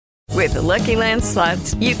With the Lucky Land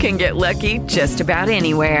Slots, you can get lucky just about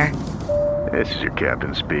anywhere. This is your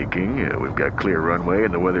captain speaking. We've got clear runway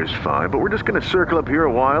and the weather's fine, but we're just going to circle up here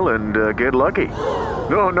a while and get lucky.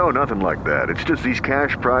 No, nothing like that. It's just these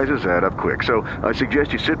cash prizes add up quick. So I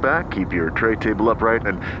suggest you sit back, keep your tray table upright,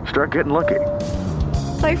 and start getting lucky.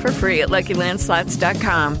 Play for free at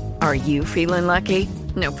LuckyLandSlots.com. Are you feeling lucky?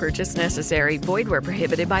 No purchase necessary. Void where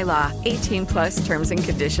prohibited by law. 18 plus terms and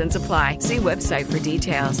conditions apply. See website for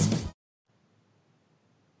details.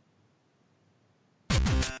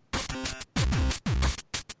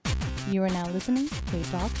 You are now listening to a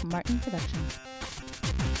Doc Martin production.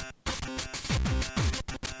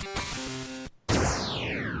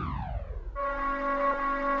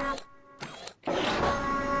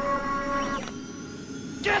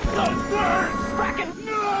 Get those nerds! Frackin'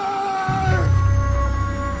 nerds!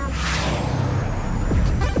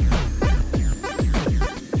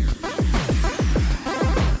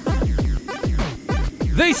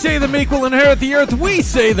 They say the meek will inherit the earth. We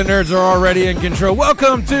say the nerds are already in control.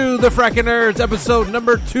 Welcome to the Frackin' Nerds, episode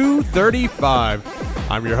number 235.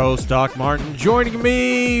 I'm your host, Doc Martin. Joining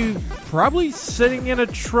me, probably sitting in a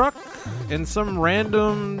truck in some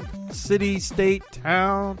random city, state,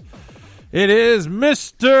 town, it is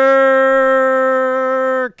Mr.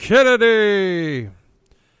 Kennedy.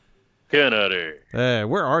 Kennedy.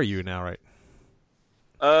 Where are you now, right?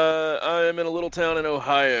 I am in a little town in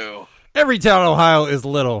Ohio. Every town in Ohio is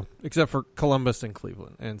little, except for Columbus and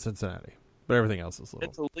Cleveland and Cincinnati. But everything else is little.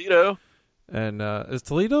 It's Toledo. And is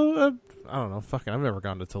Toledo? I don't know. Fucking, I've never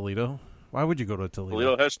gone to Toledo. Why would you go to Toledo?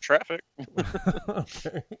 Toledo has traffic.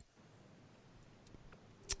 Okay.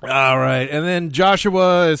 All right. And then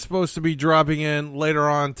Joshua is supposed to be dropping in later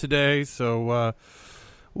on today, so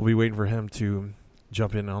we'll be waiting for him to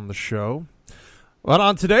jump in on the show. But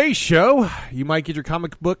on today's show, you might get your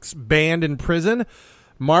comic books banned in prison.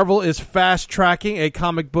 Marvel is fast-tracking a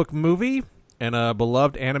comic book movie, and a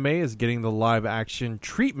beloved anime is getting the live-action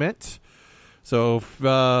treatment. So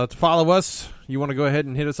to follow us, you want to go ahead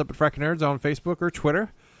and hit us up at Frackin' Nerds on Facebook or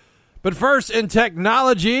Twitter. But first, in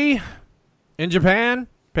technology, in Japan,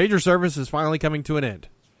 pager service is finally coming to an end.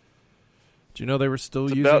 Did you know they were still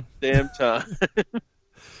using... About damn time.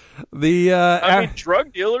 The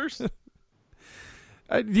drug dealers.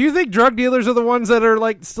 Do you think drug dealers are the ones that are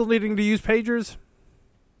like still needing to use pagers?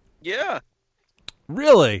 Yeah.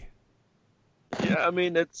 Really? Yeah, I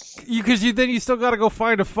mean, it's... Because then you still got to go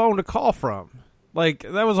find a phone to call from. Like,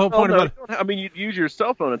 that was the whole point of it. I mean, you'd use your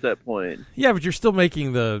cell phone at that point. Yeah, but you're still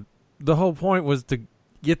making the whole point was to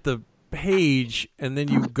get the page, and then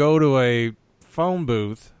you go to a phone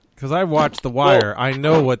booth. Because I watched The Wire. I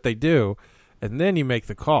know what they do. And then you make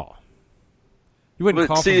the call. You wouldn't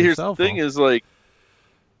call from your cell phone. Here's the thing is, like,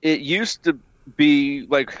 it used to be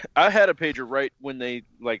like I had a pager right when they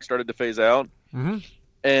like started to phase out,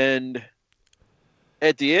 and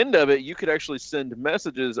at the end of it, you could actually send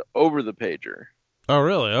messages over the pager. Oh,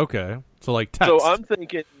 really? Okay, so like text. So I'm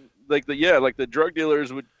thinking like the drug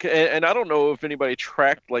dealers would, and I don't know if anybody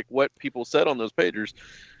tracked like what people said on those pagers.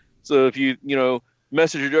 So if you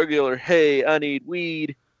message your drug dealer, hey, I need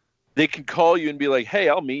weed, they can call you and be like, hey,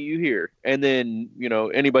 I'll meet you here, and then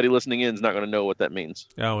anybody listening in is not going to know what that means.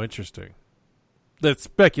 Oh, interesting. That's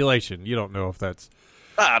speculation. You don't know if that's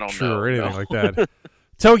true or anything like that.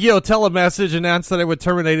 Tokyo Telemessage announced that it would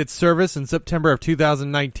terminate its service in September of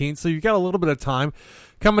 2019, so you've got a little bit of time.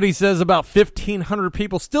 Company says about 1,500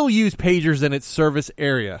 people still use pagers in its service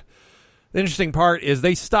area. The interesting part is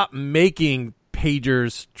they stopped making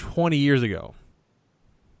pagers 20 years ago.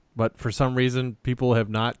 But for some reason, people have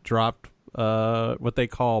not dropped what they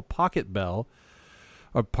call Pocket Bell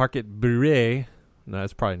or Pocket Beret. No,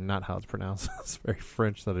 that's probably not how it's pronounced. It's very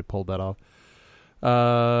French that they pulled that off.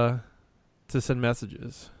 To send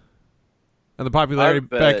messages. And the popularity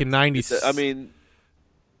back in 90s. I mean,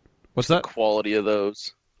 what's that? The quality of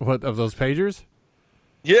those. What, of those pagers?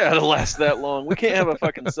 Yeah, to last that long. We can't have a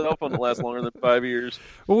fucking cell phone that lasts longer than 5 years.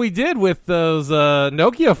 Well, we did with those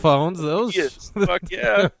Nokia phones. Those. Yes, fuck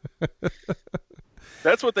yeah.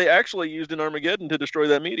 That's what they actually used in Armageddon to destroy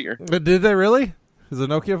that meteor. But did they really? Is it a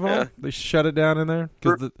Nokia phone? Yeah. They shut it down in there?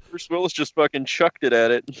 Bruce Willis just fucking chucked it at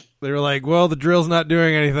it. They were like, well, the drill's not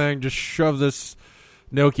doing anything. Just shove this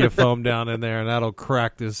Nokia phone down in there, and that'll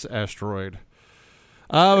crack this asteroid.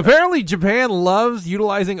 Apparently, Japan loves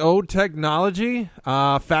utilizing old technology.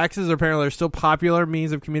 Faxes apparently are still popular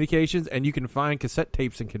means of communications, and you can find cassette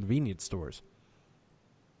tapes in convenience stores.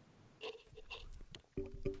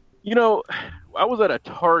 I was at a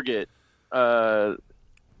Target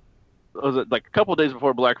was it like a couple of days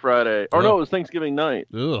before Black Friday? Or no, it was Thanksgiving night.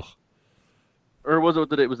 Ugh. or was it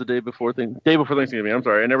the day before Thanksgiving? I'm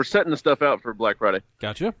sorry, and they were setting the stuff out for Black Friday.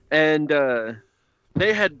 Gotcha. And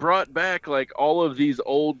they had brought back like all of these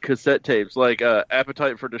old cassette tapes, like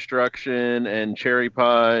Appetite for Destruction and Cherry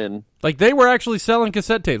Pie, and like they were actually selling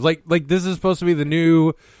cassette tapes. Like this is supposed to be the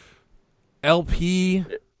new LP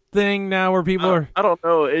thing now, where people are. I don't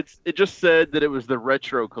know. It just said that it was the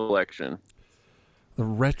retro collection. The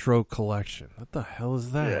retro collection. What the hell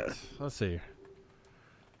is that? Yeah. Let's see.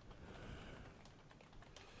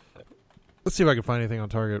 Let's see if I can find anything on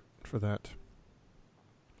Target for that.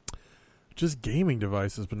 Just gaming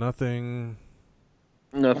devices, but nothing.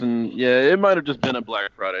 Nothing. Yeah, it might have just been a Black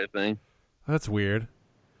Friday thing. That's weird.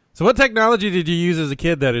 So, what technology did you use as a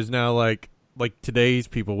kid that is now like today's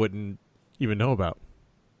people wouldn't even know about?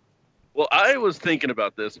 Well, I was thinking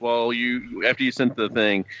about this after you sent the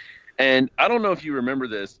thing, and I don't know if you remember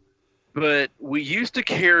this, but we used to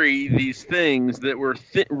carry these things that were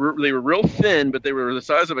they were real thin, but they were the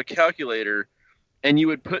size of a calculator, and you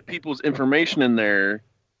would put people's information in there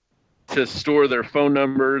to store their phone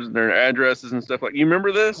numbers and their addresses and stuff like. You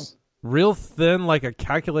remember this? Real thin, like a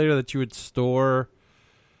calculator that you would store.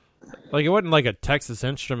 Like it wasn't like a Texas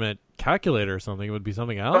Instrument calculator or something. It would be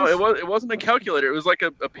something else. No, it wasn't a calculator. It was like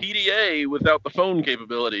a PDA without the phone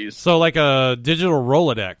capabilities. So like a digital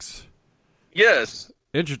Rolodex. Yes.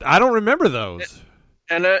 Interesting. I don't remember those.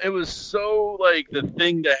 And it was so like the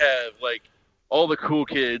thing to have. Like all the cool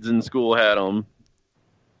kids in school had them.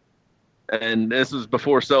 And this was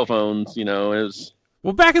before cell phones, you know. It was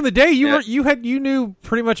well back in the day. You knew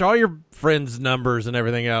pretty much all your friends' numbers and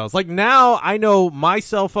everything else. Like now, I know my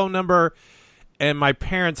cell phone number and my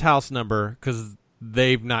parents' house number because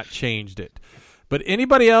they've not changed it. But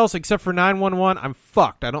anybody else except for 911, I'm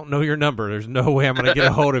fucked. I don't know your number. There's no way I'm going to get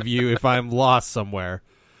a hold of you if I'm lost somewhere.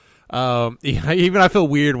 Even I feel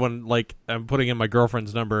weird when like I'm putting in my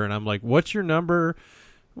girlfriend's number and I'm like, "What's your number?"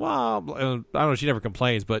 Well, I don't know. She never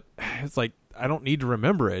complains, but it's like I don't need to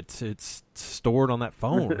remember it. It's stored on that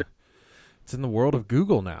phone. It's in the world of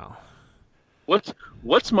Google now.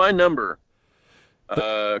 What's my number?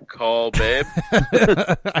 Call babe.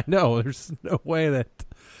 I know. There's no way that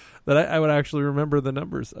I would actually remember the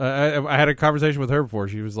numbers. I had a conversation with her before.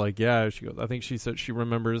 She was like, "Yeah." She goes, I think she said she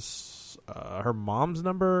remembers her mom's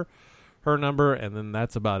number, her number, and then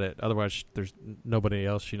that's about it. Otherwise, there's nobody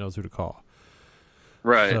else she knows who to call.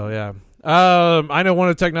 Right. So yeah, I know one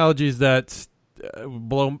of the technologies that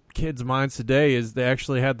blow kids' minds today is they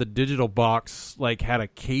actually had the digital box like had a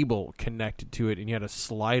cable connected to it, and you had a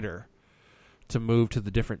slider to move to the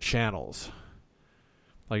different channels.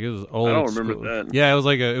 Like it was old. I don't remember that. Yeah,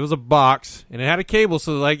 it was a box, and it had a cable,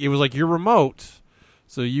 so like it was like your remote,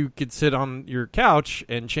 so you could sit on your couch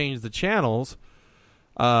and change the channels.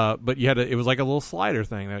 But you had it was like a little slider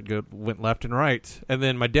thing that went left and right, and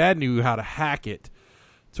then my dad knew how to hack it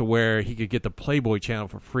to where he could get the Playboy channel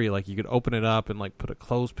for free. Like you could open it up and like put a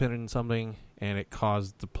clothespin in something, and it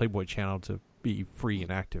caused the Playboy channel to be free and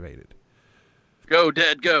activated. Go,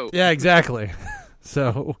 Dad, go. Yeah, exactly.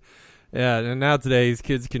 So, yeah, and now today's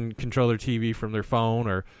kids can control their TV from their phone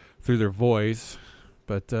or through their voice.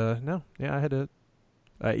 But no, yeah, I had to.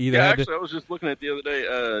 I was just looking at it the other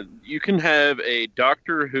day. You can have a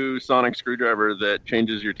Doctor Who sonic screwdriver that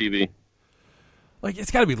changes your TV. Like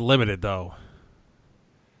it's got to be limited though.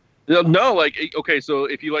 No, like okay, so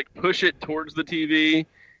if you like push it towards the TV,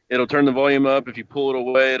 it'll turn the volume up. If you pull it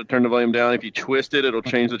away, it'll turn the volume down. If you twist it, it'll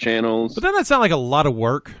change the channels. But doesn't that sound like a lot of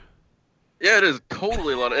work? Yeah, it is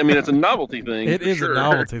totally a lot. I mean, it's a novelty thing. It is sure. a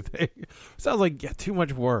novelty thing. Sounds like too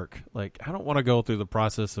much work. Like I don't want to go through the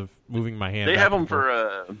process of moving my hand. They have them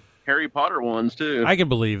for Harry Potter ones too. I can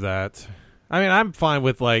believe that. I mean, I'm fine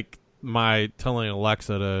with like my telling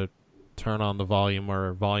Alexa to turn on the volume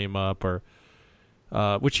or volume up or.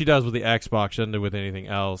 Which she does with the Xbox, she doesn't do with anything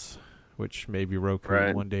else, which maybe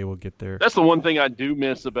Roku one day will get there. That's the one thing I do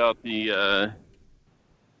miss about the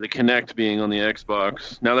Kinect being on the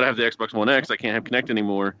Xbox. Now that I have the Xbox One X, I can't have Kinect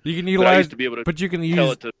anymore. You can utilize, I used to be able to but you can tell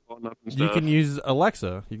use, it to phone up and you stuff. can use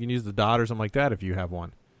Alexa. You can use the Dot or something like that if you have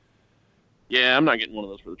one. Yeah, I'm not getting one of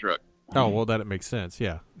those for the truck. Oh, well, that it makes sense,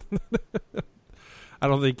 yeah. I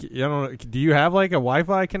don't think, do you have like a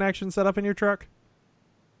Wi-Fi connection set up in your truck?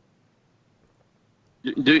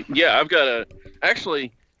 Yeah, I've got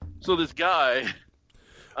actually, so this guy.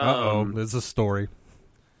 There's a story.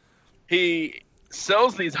 He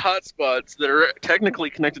sells these hotspots that are technically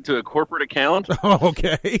connected to a corporate account.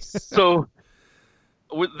 Okay. So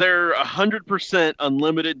they're 100%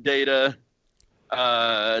 unlimited data,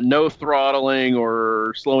 no throttling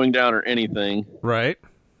or slowing down or anything. Right.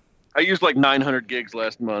 I used like 900 gigs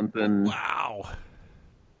last month, and wow.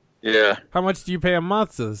 Yeah. How much do you pay a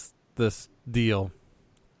month? This deal?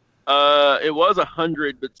 It was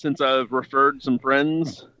 100, but since I've referred some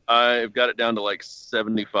friends, I've got it down to like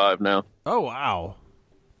 75 now. Oh, wow.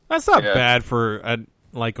 That's not bad for a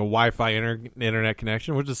Wi-Fi internet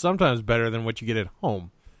connection, which is sometimes better than what you get at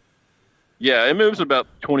home. Yeah, it moves about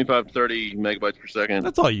 25, 30 megabytes per second.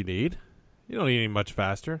 That's all you need. You don't need any much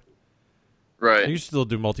faster. Right. You can still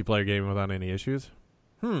do multiplayer gaming without any issues.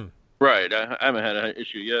 Right. I haven't had an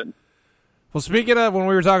issue yet. Well, speaking of when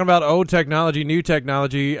we were talking about old technology, new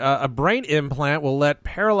technology, a brain implant will let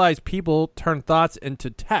paralyzed people turn thoughts into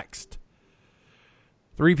text.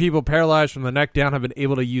 3 people paralyzed from the neck down have been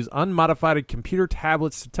able to use unmodified computer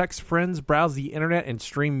tablets to text friends, browse the internet, and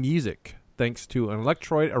stream music, thanks to an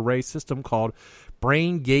electrode array system called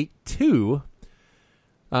BrainGate 2.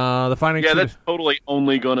 The findings. Yeah, that's totally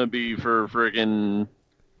only going to be for friggin'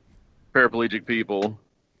 paraplegic people.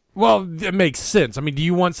 Well, it makes sense. I mean, do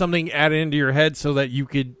you want something added into your head so that you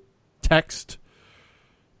could text?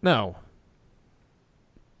 No.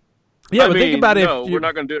 Yeah, but think about it. No, we're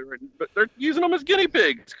not going to do it. Right, but they're using them as guinea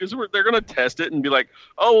pigs because they're going to test it and be like,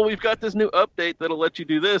 "Oh, well, we've got this new update that'll let you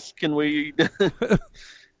do this. Can we?"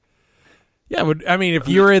 Yeah, if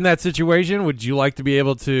you were in that situation, would you like to be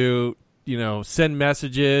able to, send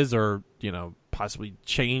messages or, possibly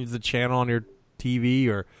change the channel on your TV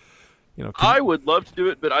or, I would love to do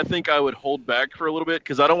it, but I think I would hold back for a little bit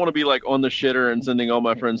because I don't want to be like on the shitter and sending all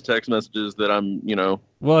my friends text messages that I'm,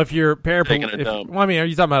 Well, if you're taking a dump. Are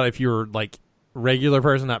you talking about if you're like regular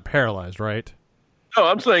person, not paralyzed, right? No,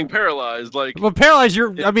 I'm saying paralyzed. Like, well, paralyzed.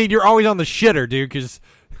 You're always on the shitter, dude, because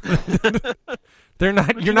you're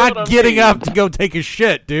not getting up to go take a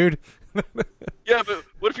shit, dude. Yeah, but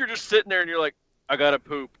what if you're just sitting there and you're like, I gotta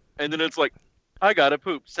poop, and then it's like, I gotta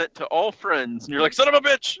poop, sent to all friends, and you're like, son of a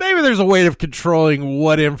bitch. Maybe there's a way of controlling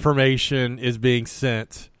what information is being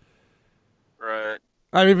sent. Right.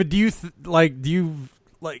 I mean, but do you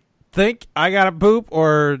think I gotta poop,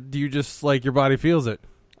 or do you just like your body feels it?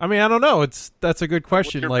 I mean, I don't know. That's a good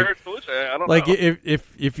question. I don't know.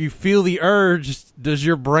 If you feel the urge, does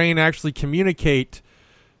your brain actually communicate?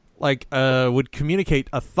 Would communicate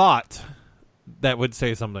a thought that would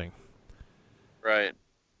say something? Right.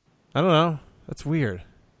 I don't know. That's weird.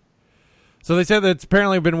 So they said that it's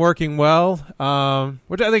apparently been working well,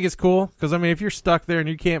 which I think is cool. Because, if you're stuck there and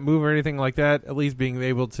you can't move or anything like that, at least being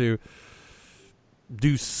able to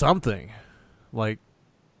do something, like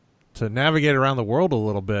to navigate around the world a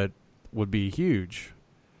little bit, would be huge.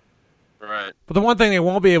 Right. But the one thing they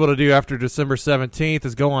won't be able to do after December 17th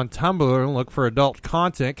is go on Tumblr and look for adult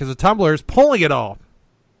content because the Tumblr is pulling it all.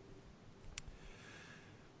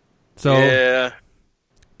 So, yeah.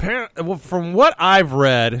 Well, from what I've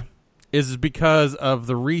read, is because of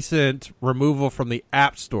the recent removal from the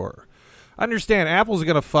App Store. I understand Apple's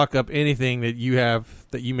going to fuck up anything that you have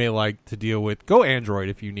that you may like to deal with. Go Android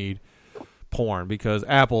if you need porn because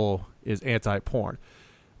Apple is anti-porn.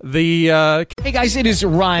 Hey guys, it is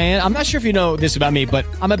Ryan. I'm not sure if you know this about me, but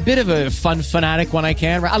I'm a bit of a fun fanatic when I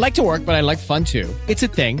can. I like to work, but I like fun too. It's a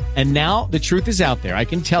thing. And now the truth is out there. I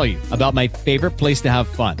can tell you about my favorite place to have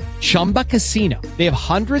fun. Chumba Casino. They have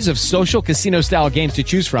hundreds of social casino style games to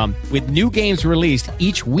choose from with new games released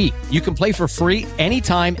each week. You can play for free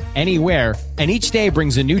anytime, anywhere. And each day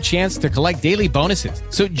brings a new chance to collect daily bonuses.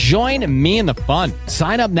 So join me in the fun.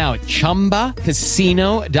 Sign up now at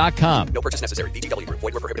ChumbaCasino.com. No purchase necessary. VGW Group.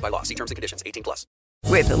 Void where prohibited by law. See terms and conditions. 18+.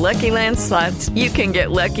 With the Lucky Land Slots, you can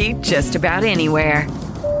get lucky just about anywhere.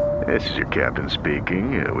 This is your captain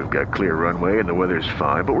speaking. We've got clear runway and the weather's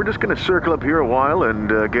fine, but we're just going to circle up here a while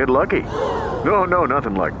and get lucky. No,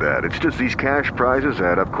 nothing like that. It's just these cash prizes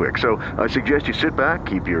add up quick. So I suggest you sit back,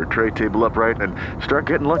 keep your tray table upright, and start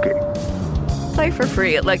getting lucky. Play for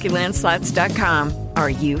free at LuckyLandSlots.com. Are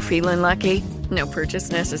you feeling lucky? No purchase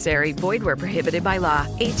necessary. Void where prohibited by law.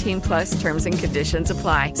 18+ terms and conditions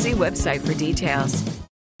apply. See website for details.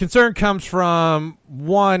 Concern comes from,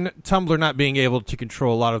 one, Tumblr not being able to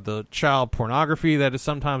control a lot of the child pornography that is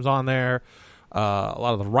sometimes on there, a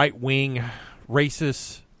lot of the right-wing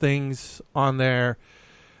racist things on there.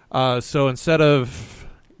 So instead of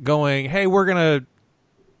going, hey, we're going to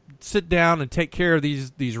sit down and take care of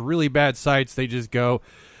these really bad sites, they just go,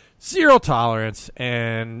 zero tolerance.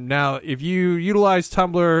 And now if you utilize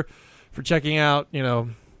Tumblr for checking out,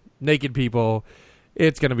 naked people,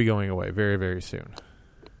 it's going to be going away very, very soon.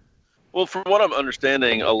 Well, from what I'm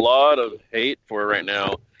understanding, a lot of hate for it right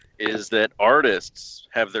now is that artists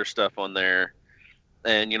have their stuff on there.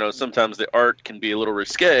 And, sometimes the art can be a little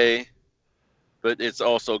risque, but it's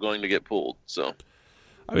also going to get pulled. So,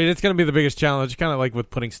 it's going to be the biggest challenge, kind of like with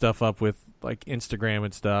putting stuff up with like Instagram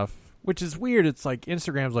and stuff. which is weird. It's like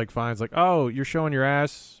Instagram's like fine. It's like, oh, you're showing your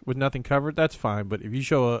ass with nothing covered. That's fine. But if you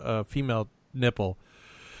show a female nipple,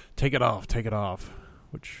 take it off.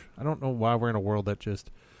 Which I don't know why we're in a world that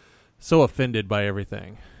just so offended by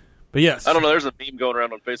everything. But yes, I don't know. There's a meme going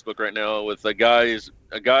around on Facebook right now with a guy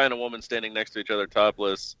and a woman standing next to each other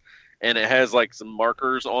topless, and it has like some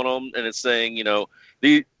markers on them, and it's saying,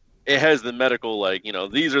 it has the medical, like,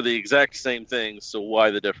 these are the exact same things, so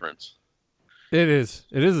why the difference? It is.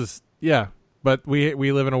 Yeah. But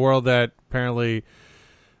we live in a world that apparently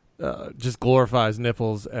just glorifies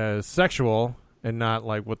nipples as sexual and not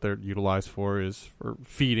like what they're utilized for is for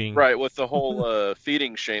feeding. Right, with the whole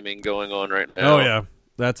feeding shaming going on right now. Oh, yeah.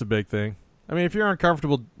 That's a big thing. I mean, if you're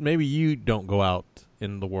uncomfortable, maybe you don't go out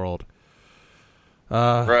in the world.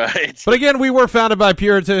 Right. But again, we were founded by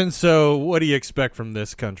Puritans, so what do you expect from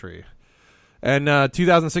this country? And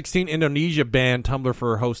 2016, Indonesia banned Tumblr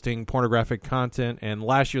for hosting pornographic content, and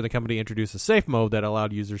last year the company introduced a safe mode that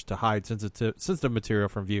allowed users to hide sensitive material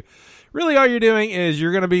from view. Really, all you're doing is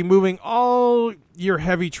you're going to be moving all your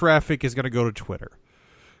heavy traffic is going to go to Twitter,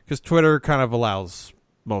 because Twitter kind of allows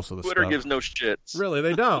most of the Twitter stuff. gives no shits. Really,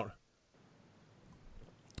 they don't.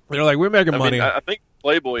 They're like, we're making money. I think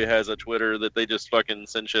Playboy has a Twitter that they just fucking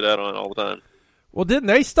send shit out on all the time. Well, didn't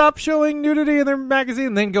they stop showing nudity in their magazine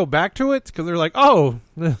and then go back to it? Because they're like, oh,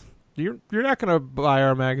 you're not going to buy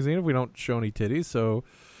our magazine if we don't show any titties, so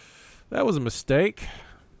that was a mistake.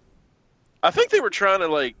 I think they were trying to,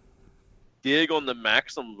 like, dig on the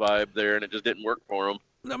Maxim vibe there, and it just didn't work for them.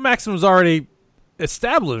 No, Maxim's already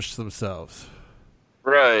established themselves.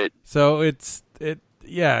 Right. So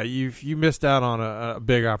you missed out on a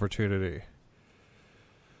big opportunity.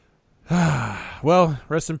 Well,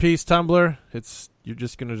 rest in peace, Tumblr. You're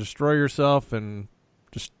just going to destroy yourself, and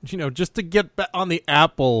just to get back on the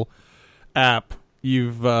Apple app,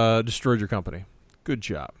 you've destroyed your company. Good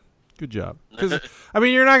job. Because I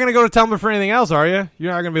mean, you're not going to go to Tumblr for anything else, are you?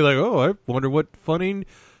 You're not going to be like, oh, I wonder what funny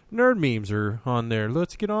nerd memes are on there.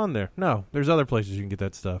 Let's get on there. No, there's other places you can get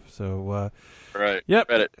that stuff. So, right. Yep.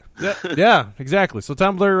 Reddit. Yeah, exactly. So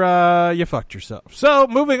Tumblr, you fucked yourself. So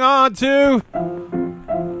moving on to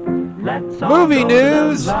movie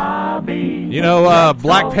news.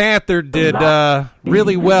 Black Panther did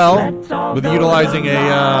really well with utilizing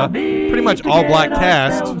a pretty much all-black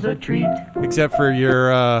cast, except for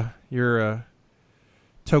your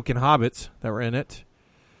token hobbits that were in it.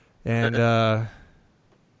 And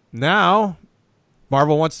now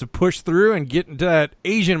Marvel wants to push through and get into that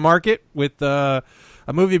Asian market with a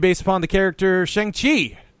movie based upon the character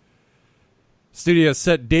Shang-Chi. Studio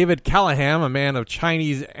set David Callahan, a man of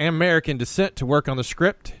Chinese-American descent, to work on the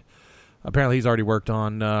script. Apparently, he's already worked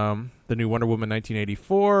on the new Wonder Woman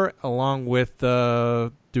 1984, along with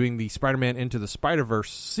doing the Spider-Man Into the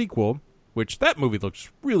Spider-Verse sequel, which that movie looks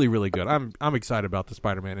really, really good. I'm excited about the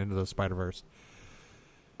Spider-Man Into the Spider-Verse.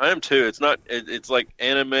 I am too. It's like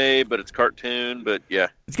anime, but it's cartoon, but yeah.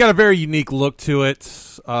 It's got a very unique look to it,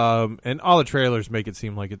 and all the trailers make it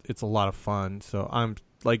seem like it's a lot of fun. So I'm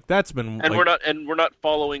like, that's been, and we're not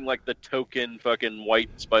following like the token fucking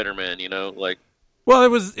white Spider-Man, like.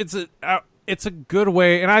 Well, it's a good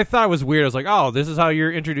way, and I thought it was weird. I was like, oh, this is how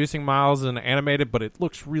you're introducing Miles and animated, but it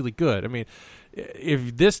looks really good. I mean,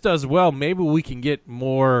 if this does well, maybe we can get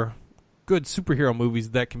more good superhero movies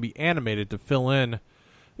that can be animated to fill in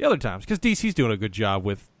the other times, because DC's doing a good job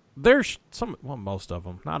with most of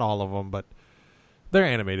them, not all of them, but they're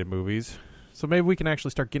animated movies. So maybe we can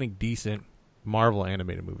actually start getting decent Marvel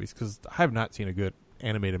animated movies, because I have not seen a good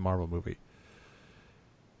animated Marvel movie.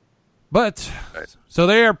 But, so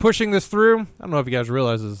they are pushing this through. I don't know if you guys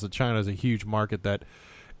realize this, that China is a huge market that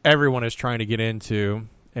everyone is trying to get into.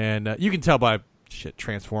 And you can tell by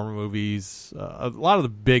Transformer movies, a lot of the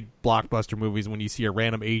big blockbuster movies, when you see a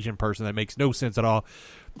random Asian person that makes no sense at all,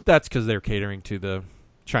 that's because they're catering to the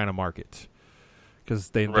China market. Because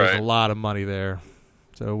there's a lot of money there.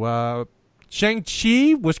 So,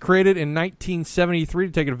 Shang-Chi was created in 1973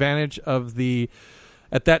 to take advantage of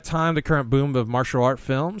at that time, the current boom of martial art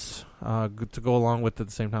films. To go along with it at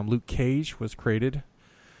the same time, Luke Cage was created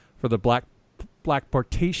for the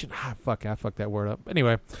Blackportation. I fucked that word up.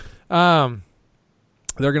 Anyway, they're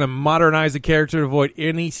going to modernize the character to avoid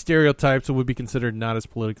any stereotypes that would be considered not as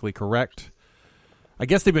politically correct. I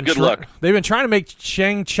guess they've been trying to make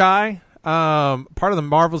Shang-Chi part of the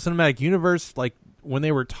Marvel Cinematic Universe. Like, when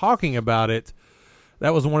they were talking about it,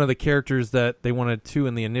 that was one of the characters that they wanted to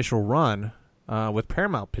in the initial run with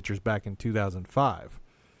Paramount Pictures back in 2005.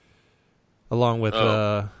 Along with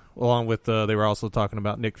they were also talking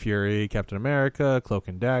about Nick Fury, Captain America, Cloak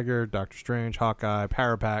and Dagger, Doctor Strange, Hawkeye,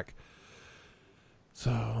 Power Pack.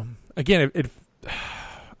 So again,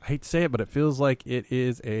 I hate to say it, but it feels like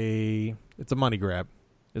it's a money grab,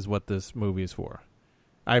 is what this movie is for.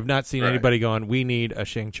 I have not seen anybody going, we need a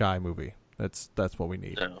Shang-Chi movie. That's what we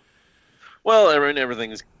need. No. Well, I mean,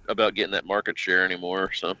 everything's about getting that market share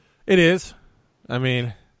anymore, so. It is. I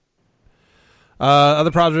mean, other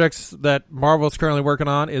projects that Marvel's currently working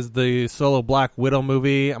on is the solo Black Widow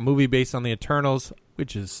movie, a movie based on the Eternals,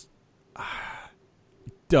 which is,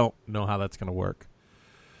 don't know how that's going to work.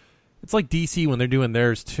 It's like DC when they're doing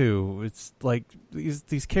theirs too. It's like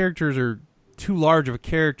these characters are too large of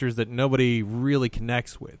characters that nobody really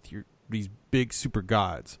connects with. You're these big super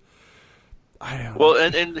gods. I don't know. Well,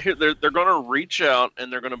 and here they're going to reach out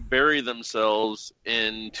and they're going to bury themselves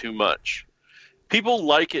in too much. People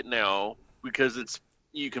like it now because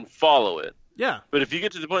you can follow it. Yeah. But if you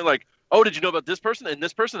get to the point like, oh, did you know about this person and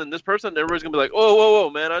this person and this person? Everybody's gonna be like, whoa,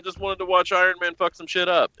 man! I just wanted to watch Iron Man fuck some shit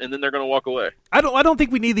up, and then they're gonna walk away. I don't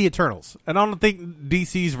think we need the Eternals, and I don't think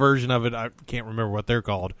DC's version of it. I can't remember what they're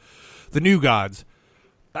called, the New Gods.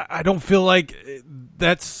 I don't feel like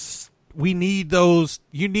we need those.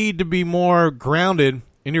 You need to be more grounded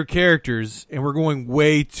in your characters, and we're going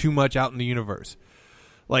way too much out in the universe.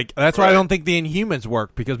 Like that's why I don't think the Inhumans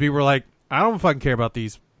work, because people were like, I don't fucking care about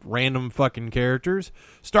these random fucking characters.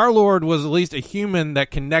 Star-Lord was at least a human that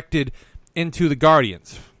connected into the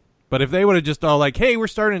Guardians. But if they would have just all like, hey, we're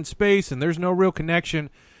starting in space and there's no real connection,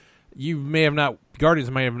 Guardians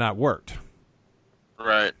may have not worked.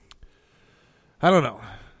 Right. I don't know.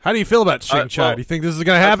 How do you feel about Shang-Chi? Do you think this is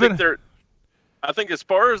going to happen? I think as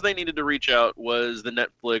far as they needed to reach out was the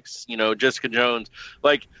Netflix, Jessica Jones.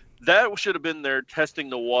 Like, that should have been their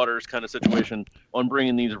testing the waters kind of situation on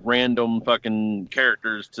bringing these random fucking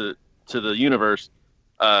characters to the universe.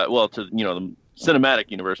 To the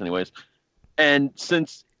cinematic universe anyways. And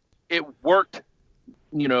since it worked,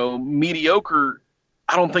 mediocre,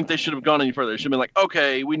 I don't think they should have gone any further. It should have been like,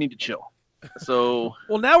 okay, we need to chill. So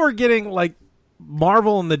well, now we're getting like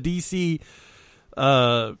Marvel and the DC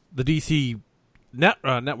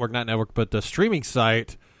network, not network, but the streaming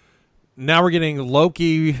site. Now we're getting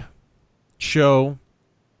Loki show,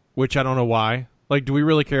 which I don't know why. Like, do we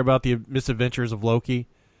really care about the misadventures of Loki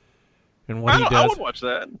and what he does? I would watch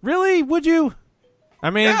that. Really? Would you? I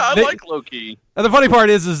mean, yeah, I like Loki. And the funny part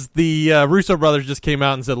is the Russo brothers just came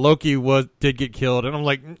out and said Loki did get killed, and I'm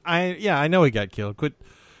like, I know he got killed.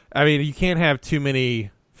 I mean, you can't have too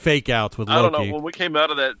many fake outs with Loki. I don't know. When we came out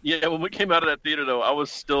of that theater, though, I was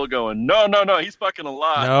still going, no, he's fucking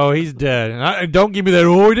alive. No, he's dead. And don't give me that,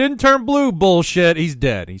 he didn't turn blue bullshit. He's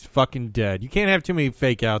dead. He's fucking dead. You can't have too many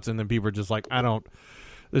fake outs, and then people are just like,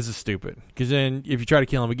 this is stupid. Because then if you try to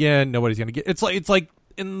kill him again, nobody's going to get... It's like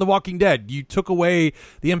in The Walking Dead. You took away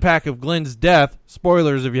the impact of Glenn's death.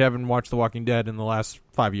 Spoilers if you haven't watched The Walking Dead in the last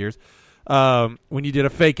 5 years. When you did a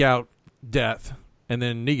fake out death, and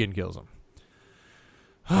then Negan kills him.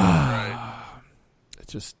 Right.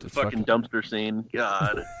 It's fucking dumpster scene.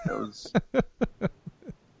 God, that was.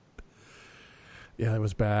 Yeah, it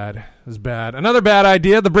was bad. It was bad. Another bad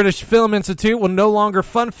idea: the British Film Institute will no longer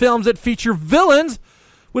fund films that feature villains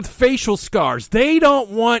with facial scars. They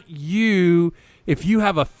don't want you, if you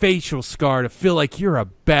have a facial scar, to feel like you're a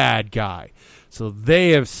bad guy. So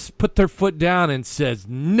they have put their foot down and says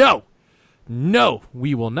no,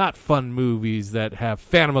 we will not fund movies that have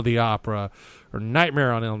Phantom of the Opera or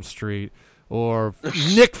Nightmare on Elm Street, or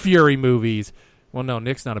Nick Fury movies. Well, no,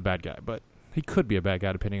 Nick's not a bad guy, but he could be a bad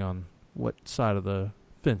guy depending on what side of the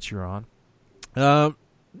fence you're on. Do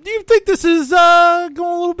you think this is going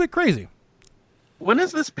a little bit crazy? When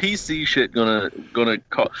is this PC shit gonna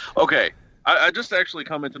call? Okay, I just actually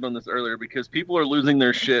commented on this earlier because people are losing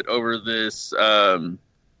their shit over this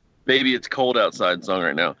 "Baby It's Cold Outside" song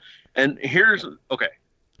right now. And okay.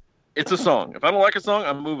 It's a song. If I don't like a song,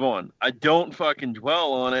 I move on. I don't fucking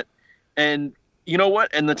dwell on it. And you know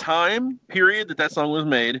what? And the time period that song was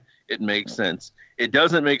made, it makes sense. It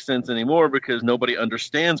doesn't make sense anymore because nobody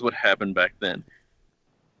understands what happened back then.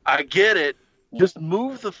 I get it. Just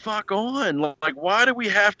move the fuck on. Like, why do we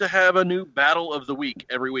have to have a new battle of the week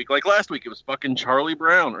every week? Like last week, it was fucking Charlie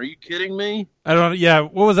Brown. Are you kidding me? I don't know. Yeah,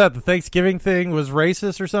 what was that? The Thanksgiving thing was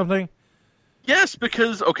racist or something? Yes,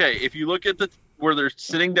 because, okay, if you look at where they're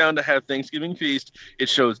sitting down to have Thanksgiving feast, it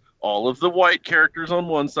shows all of the white characters on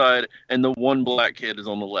one side and the one black kid is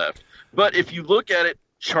on the left. But if you look at it,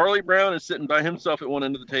 Charlie Brown is sitting by himself at one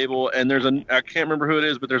end of the table, and I can't remember who it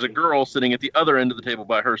is, but there's a girl sitting at the other end of the table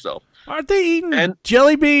by herself. Aren't they eating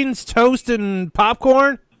jelly beans, toast, and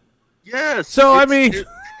popcorn? Yes. So, I mean,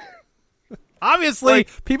 obviously,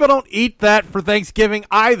 people don't eat that for Thanksgiving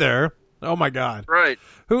either. Oh my God! Right.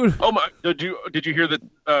 Who? Oh my! Did you hear that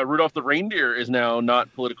Rudolph the reindeer is now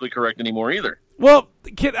not politically correct anymore either? Well,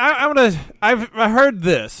 kid, I've heard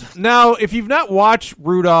this. Now, if you've not watched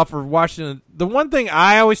Rudolph or watched it, the one thing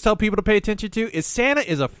I always tell people to pay attention to is Santa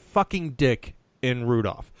is a fucking dick in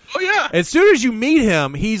Rudolph. Oh yeah. As soon as you meet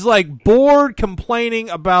him, he's like bored, complaining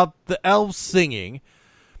about the elves singing.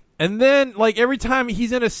 And then, like, every time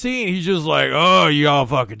he's in a scene, he's just like, "Oh, you all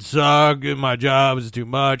fucking suck. My job is too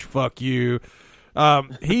much. Fuck you."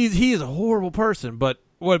 He is a horrible person, but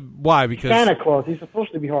why? Because Santa Claus. He's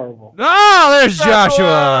supposed to be horrible. Oh, there's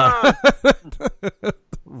Joshua.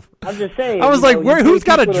 I'm just saying. I was like, who's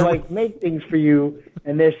got a like make things for you,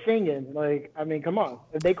 and they're singing. Like, I mean, come on.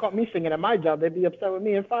 If they caught me singing at my job, they'd be upset with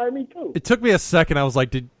me and fire me too. It took me a second. I was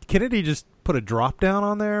like, did Kennedy just put a drop down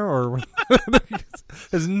on there, or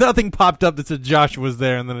there's nothing popped up that said Joshua was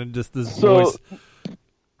there, and then just this voice.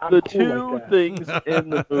 The two things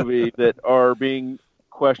in the movie that are being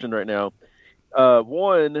questioned right now.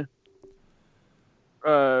 One,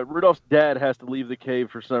 Rudolph's dad has to leave the cave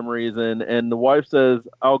for some reason, and the wife says,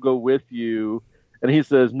 "I'll go with you," and he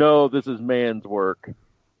says, "No, this is man's work,"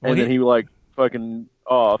 and then he like fucking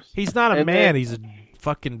offs. He's not a man; he's a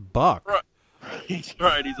fucking buck. Right. He's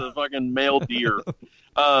right. He's a fucking male deer.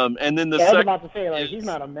 And then the second, I was about to say, like, he's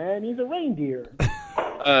not a man; he's a reindeer.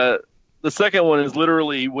 The second one is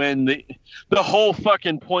literally when the whole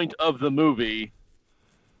fucking point of the movie.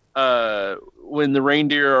 When the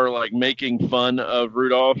reindeer are like making fun of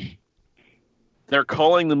Rudolph, they're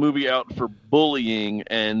calling the movie out for bullying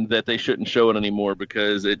and that they shouldn't show it anymore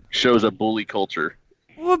because it shows a bully culture.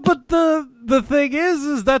 Well, but the thing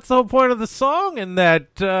is that's the whole point of the song, and that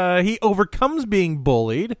he overcomes being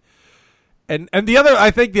bullied. And the other,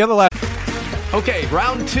 I think the other last. Okay,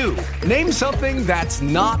 round two. Name something that's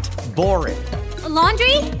not boring. A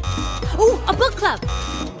laundry? Ooh, a book club.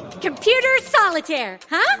 Computer solitaire,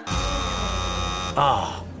 huh?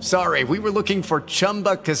 Ah, oh, sorry. We were looking for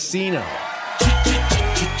Chumba Casino.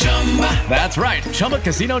 That's right.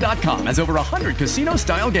 ChumbaCasino.com has over 100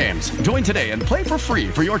 casino-style games. Join today and play for free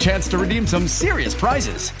for your chance to redeem some serious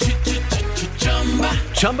prizes.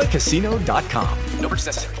 ChumbaCasino.com. No purchase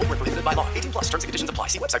necessary. Void where prohibited by law. 18+. Terms and conditions apply.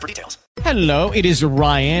 See website for details. Hello, it is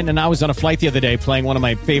Ryan, and I was on a flight the other day playing one of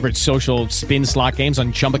my favorite social spin slot games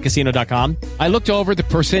on ChumbaCasino.com. I looked over at the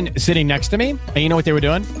person sitting next to me, and you know what they were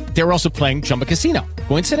doing? They were also playing Chumba Casino.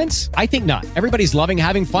 Coincidence? I think not. Everybody's loving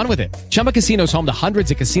having fun with it. Chumba Casino is home to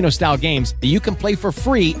hundreds of casino-style games that you can play for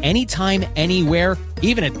free anytime, anywhere,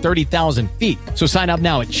 even at 30,000 feet. So sign up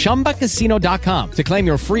now at ChumbaCasino.com to claim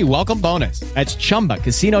your free welcome bonus. That's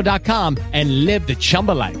ChumbaCasino.com and live the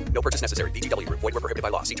Chumba life. No purchase necessary. VGW. Void where prohibited by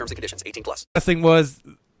law. See terms and conditions. 18+. The thing was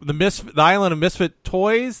the Island of Misfit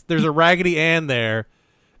Toys. There's a Raggedy Ann there,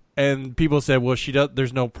 and people said, "Well,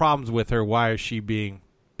 there's no problems with her. Why is she being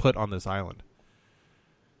put on this island?"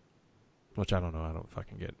 Which I don't know. I don't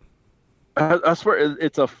fucking get. I swear,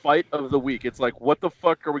 it's a fight of the week. It's like, what the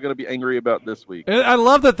fuck are we going to be angry about this week? I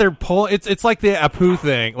love that they're pulling. It's like the Apu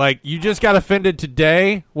thing. Like, you just got offended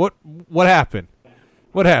today. What happened?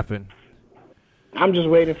 What happened? I'm just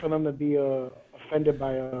waiting for them to be offended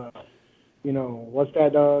by what's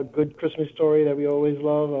that good Christmas story that we always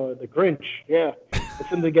love? The Grinch. Yeah, it's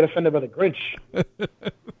them to get offended by the Grinch.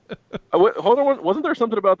 Hold on, wasn't there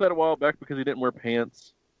something about that a while back because he didn't wear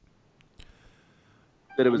pants?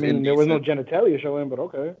 That it was indecent. There was no genitalia showing, but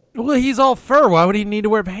okay. Well, he's all fur. Why would he need to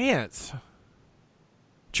wear pants?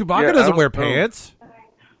 Chewbacca doesn't wear pants.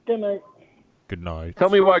 Good night. Good night. Tell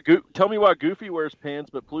me why Goofy wears pants,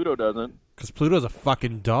 but Pluto doesn't. Because Pluto's a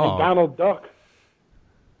fucking dog. And Donald Duck.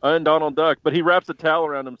 And Donald Duck, but he wraps a towel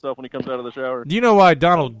around himself when he comes out of the shower. Do you know why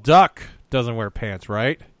Donald Duck doesn't wear pants,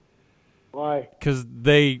 right? Why? Because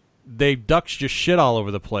ducks just shit all over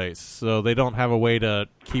the place, so they don't have a way to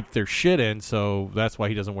keep their shit in, so that's why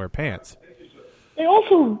he doesn't wear pants. They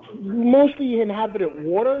also mostly inhabited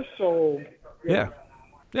water, so... Yeah,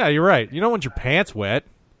 you're right. You don't want your pants wet.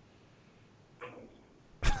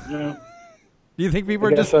 Yeah. Do you think people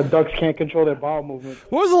are just... ducks can't control their bowel movement.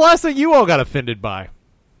 What was the last thing you all got offended by?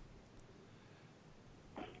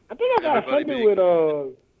 I think I got offended with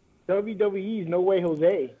WWE's No Way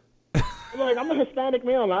Jose. Like, I'm a Hispanic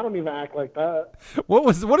male, and I don't even act like that.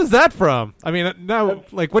 What is that from? I mean, now,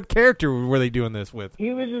 like, what character were they doing this with?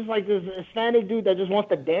 He was just like this Hispanic dude that just wants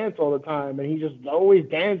to dance all the time, and he's just always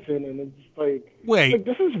dancing, and it's just like... Wait, like,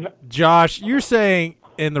 this is... Josh, you're saying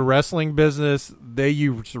in the wrestling business, they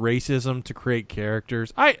use racism to create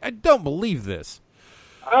characters? I don't believe this.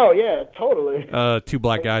 Oh, yeah, totally. Two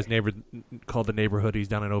black guys called the Neighborhoodies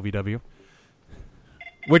down in OVW.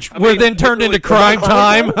 Which were then turned into Crime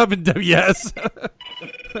Time. Yes.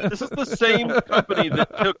 This is the same company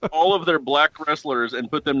that took all of their black wrestlers and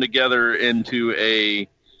put them together into a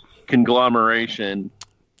conglomeration.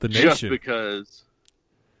 The Nation. Just because.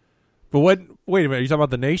 But what? Wait a minute. Are you talking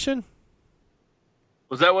about The Nation?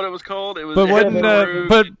 Was that what it was called? It was. But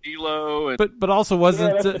wasn't D-Lo and but also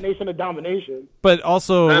wasn't that's the Nation of Domination. But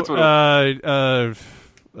also,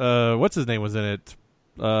 what's his name was in it?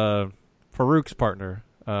 Farouk's partner,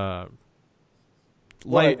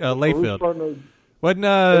 Layfield.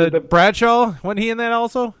 Wasn't Bradshaw? Wasn't he in that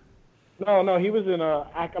also? No, he was in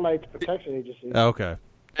Acolytes Protection Agency. Oh, okay.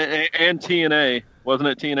 And TNA, wasn't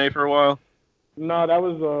it TNA for a while? No, that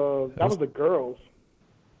was the girls.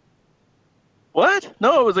 What?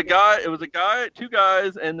 No, it was a guy. It was a guy, two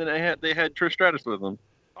guys, and then they had Trish Stratus with them.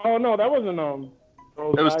 Oh no, that wasn't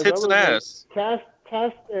It was Tits and Ass. Cass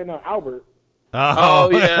and Albert. Oh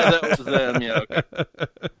yeah, that was them. Yeah. Okay.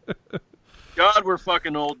 God, we're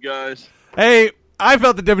fucking old, guys. Hey, I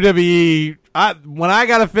felt the WWE. When I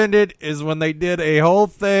got offended is when they did a whole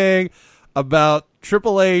thing about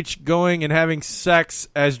Triple H going and having sex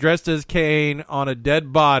as dressed as Kane on a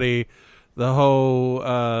dead body. The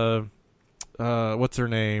whole what's her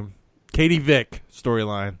name? Katie Vick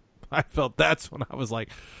storyline. I felt that's when I was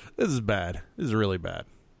like, this is bad. This is really bad.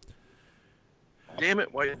 Damn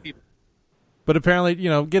it, white people. But apparently,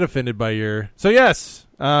 get offended by your... So, yes,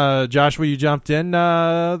 Joshua, you jumped in.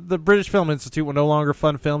 The British Film Institute will no longer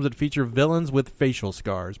fund films that feature villains with facial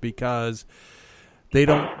scars because they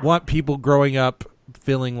don't want people growing up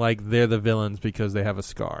feeling like they're the villains because they have a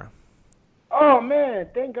scar. Oh, man,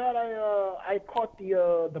 thank God I caught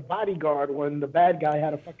the Bodyguard when the bad guy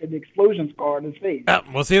had a fucking explosion scar on his face.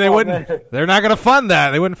 Well, see, they're not going to fund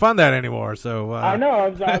that. They wouldn't fund that anymore. So I know.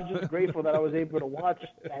 I'm just grateful that I was able to watch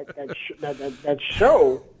that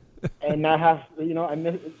show and not have,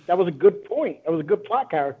 that was a good point. That was a good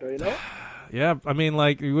plot character, Yeah, I mean,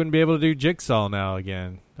 you wouldn't be able to do Jigsaw now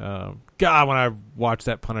again. God, when I watched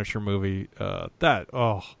that Punisher movie,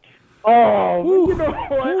 Oh, you know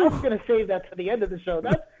what? I'm going to save that to the end of the show.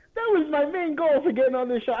 That was my main goal for getting on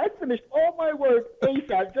this show. I finished all my work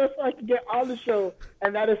ASAP just so I could get on the show,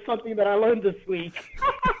 and that is something that I learned this week.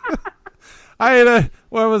 I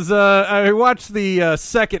watched the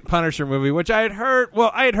second Punisher movie, which I had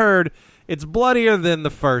heard it's bloodier than the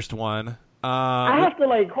first one. I have to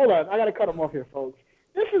hold on. I got to cut him off here, folks.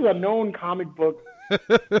 This is a known comic book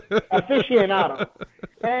aficionado,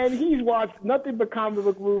 and he's watched nothing but comic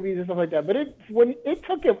book movies and stuff like that. But when it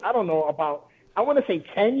took him, I don't know, about, I want to say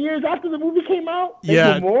 10 years after the movie came out.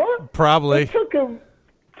 Yeah, more. Probably. It took him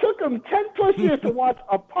 10 plus years to watch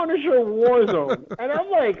a Punisher Warzone, and I'm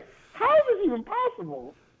like, how is this even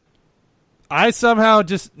possible? I somehow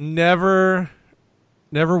just never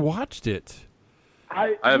watched it.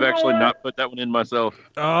 I have actually not put that one in myself.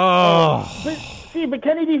 Oh. But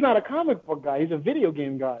Kenny D's not a comic book guy. He's a video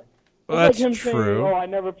game guy. That's like him true. Saying, I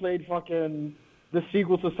never played fucking the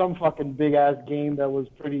sequel to some fucking big-ass game that was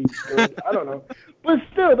pretty good. I don't know. But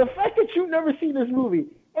still, the fact that you've never seen this movie,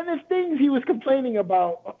 and the things he was complaining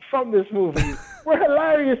about from this movie were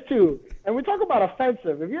hilarious, too. And we talk about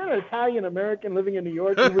offensive. If you're an Italian-American living in New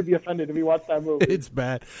York, you would be offended if you watched that movie. It's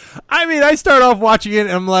bad. I mean, I start off watching it,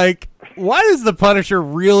 and I'm like, why is the Punisher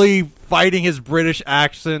really fighting his British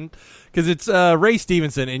accent? Because it's Ray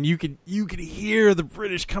Stevenson, and you could hear the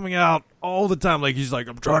British coming out all the time. Like, he's like,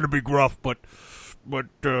 I'm trying to be gruff, but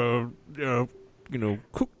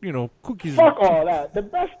cookies. Fuck all that. The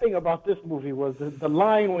best thing about this movie was the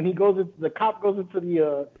line when the cop goes into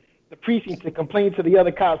the precinct to complain to the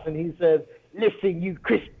other cops, and he says, "Listen, you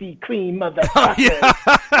Krispy Kreme motherfucker." Yeah.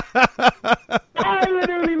 I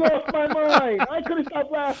literally lost my mind. I couldn't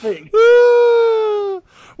stop laughing.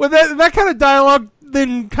 Well, that kind of dialogue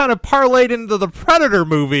then kind of parlayed into the Predator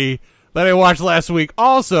movie that I watched last week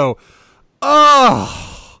also.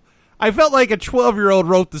 I felt like a 12-year-old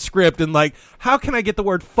wrote the script and how can I get the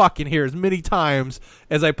word fuck in here as many times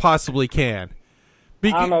as I possibly can? I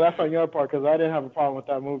don't know, that's on your part, because I didn't have a problem with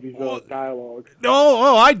that movie's dialogue.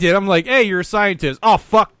 Oh, I did. I'm like, hey, you're a scientist. Oh,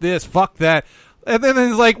 fuck this, fuck that. And then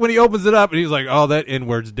it's when he opens it up, and he's like, oh, that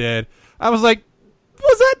N-word's dead. I was like,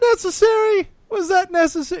 was that necessary? Was that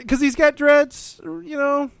necessary? Because he's got dreads,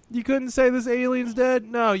 you couldn't say this alien's dead?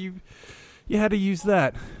 No, you had to use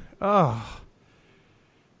that. Oh.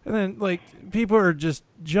 And then, people are just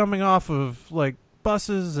jumping off of,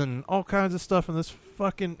 buses and all kinds of stuff in this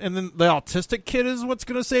fucking... And then the autistic kid is what's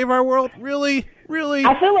going to save our world? Really? Really?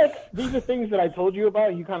 I feel like these are things that I told you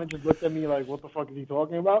about. You kind of just looked at me like, what the fuck is he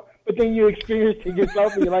talking about? But then you experienced it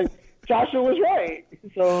yourself, and you're like, Joshua was right.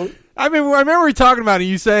 So I mean, I remember we talking about it,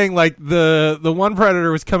 you saying like the one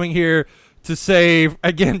predator was coming here to save.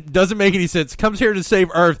 Again, doesn't make any sense. Comes here to save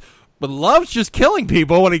Earth, but loves just killing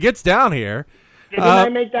people when he gets down here. Didn't I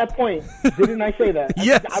make that point? Didn't I say that?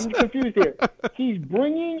 Yes. I'm confused here. He's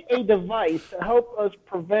bringing a device to help us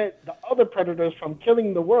prevent the other predators from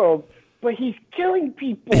killing the world, but he's killing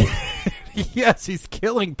people. Yes, he's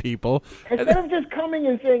killing people. Instead of just coming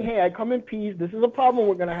and saying, hey, I come in peace, this is a problem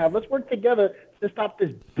we're going to have, let's work together to stop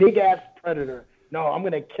this big-ass predator. No, I'm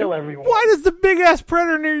going to kill everyone. Why does the big-ass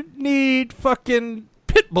predator need fucking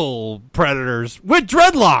pit bull predators with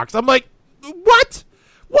dreadlocks? I'm like, what?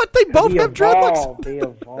 What? They both have dreadlocks? They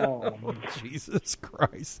evolve. Oh, Jesus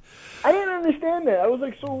Christ. I didn't understand that. I was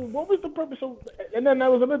like, so what was the purpose of... And then that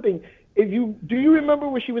was another thing. Do you remember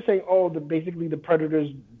what she was saying? Oh, basically the predators,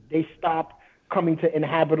 they stop coming to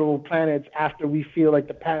inhabitable planets after we feel like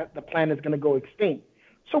the planet's going to go extinct.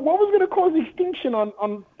 So what was going to cause extinction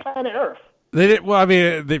on planet Earth? They didn't. Well, I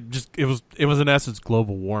mean, it was in essence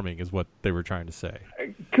global warming is what they were trying to say.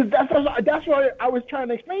 Because that's what I was trying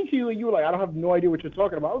to explain to you, and you were like, I don't have no idea what you're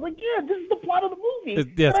talking about. I was like, yeah, this is the plot of the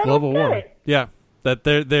movie. It's global warming. Yeah, that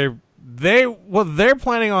they're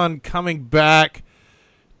planning on coming back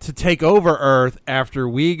to take over Earth after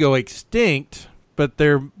we go extinct, but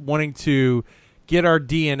they're wanting to get our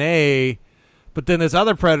DNA. But then this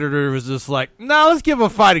other predator was just like, no, let's give them a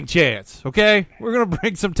fighting chance, okay? We're going to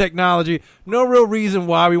bring some technology. No real reason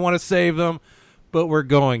why we want to save them, but we're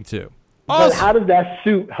going to. But how does that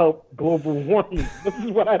suit help global warming? This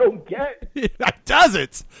is what I don't get. It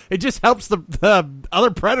doesn't. It just helps the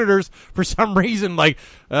other predators for some reason. Like,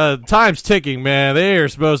 time's ticking, man. They are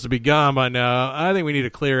supposed to be gone by now. I think we need to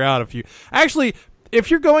clear out a few. Actually, if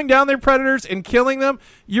you're going down there, predators, and killing them,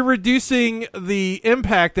 you're reducing the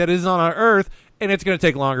impact that is on our Earth, and it's going to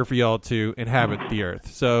take longer for y'all to inhabit the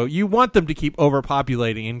Earth. So you want them to keep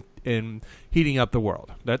overpopulating and heating up the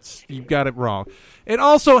world. You've got it wrong. And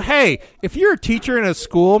also, hey, if you're a teacher in a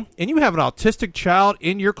school and you have an autistic child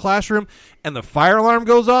in your classroom and the fire alarm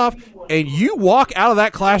goes off and you walk out of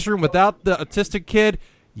that classroom without the autistic kid,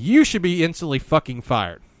 you should be instantly fucking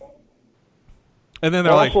fired. And then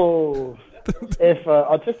they're also, if an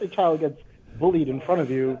autistic child gets bullied in front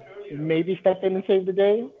of you, maybe step in and save the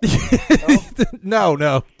day?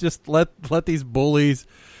 No. Just let these bullies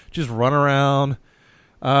just run around.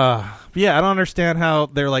 Yeah, I don't understand how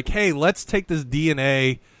they're like, hey, let's take this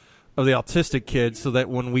DNA of the autistic kid so that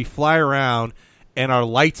when we fly around and our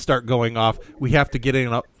lights start going off, we have to get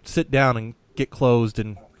in and sit down and get closed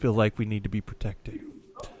and feel like we need to be protected.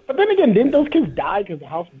 But then again, didn't those kids die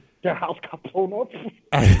because their house got blown up?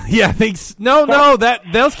 Yeah, I think no,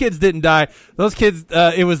 those kids didn't die. Those kids,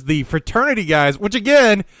 it was the fraternity guys, which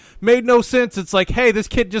again made no sense. It's like, hey, this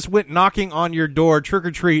kid just went knocking on your door, trick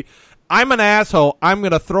or treat. I'm an asshole. I'm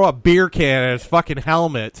gonna throw a beer can at his fucking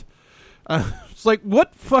helmet. It's like,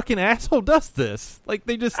 what fucking asshole does this? Like,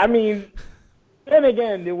 they just. I mean, then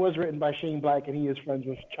again, it was written by Shane Black, and he is friends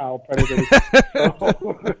with child predators.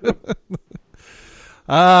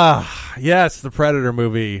 Yes, the Predator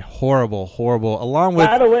movie, horrible. Along with.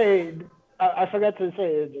 By the way, I forgot to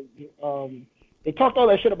say, they talked all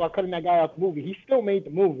that shit about cutting that guy out the movie. He still made the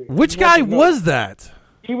movie. Which guy was that?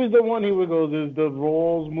 He was the one who goes, is the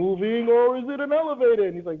rolls moving or is it an elevator?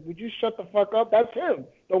 And he's like, would you shut the fuck up? That's him,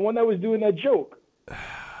 the one that was doing that joke.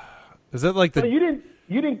 Is that like the? So you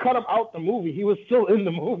didn't cut him out the movie. He was still in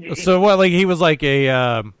the movie. So what? Like he was like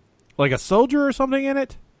a soldier or something in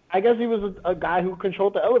it? I guess he was a guy who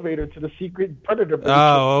controlled the elevator to the secret Predator base.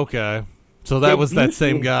 Oh, okay. So that was that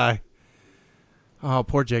same guy. Oh,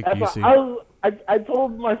 poor Jake Busey. I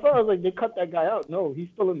told my son, I was like, they cut that guy out. No, he's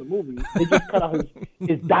still in the movie. They just cut out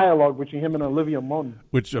his dialogue between him and Olivia Munn.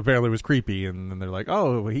 Which apparently was creepy, and then they're like,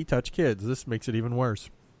 oh, he touched kids. This makes it even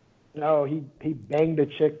worse. No, he banged a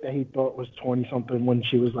chick that he thought was 20-something when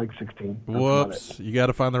she was like 16. That's Whoops. You got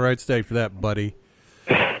to find the right state for that, buddy.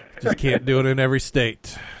 Just can't do it in every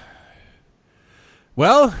state.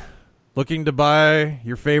 Well, looking to buy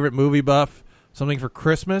your favorite movie buff something for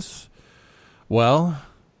Christmas? Well,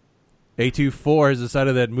 A24 has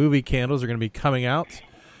decided that movie candles are going to be coming out,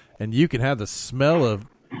 and you can have the smell of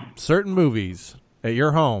certain movies at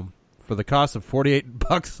your home for the cost of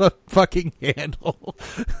 $48 a fucking candle.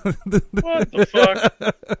 What the fuck?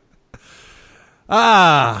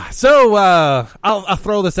 So I'll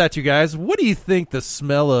throw this at you guys. What do you think the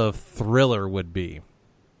smell of Thriller would be?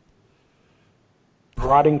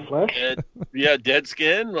 Rotting flesh? Dead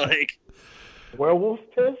skin, like werewolf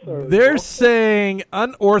piss? Or they're saying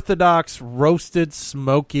unorthodox, roasted,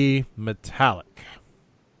 smoky, metallic.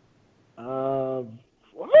 What?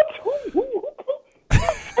 Who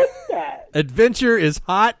said Adventure is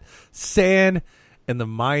hot, sand, and the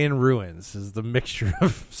Mayan ruins is the mixture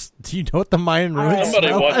of. Do you know what the Mayan ruins?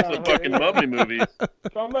 Somebody watched the fucking Mummy movies.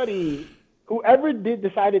 Somebody, whoever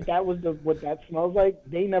decided that was what that smells like,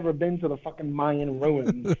 they never been to the fucking Mayan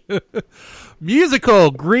ruins.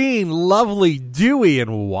 Musical, green, lovely, dewy,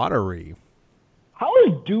 and watery. How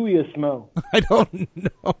is dewy a smell? I don't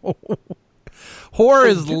know. Horror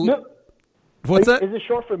is. What's that? Is it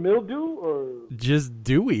short for mildew or just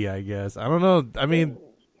dewy? I guess I don't know. I mean,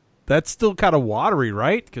 that's still kind of watery,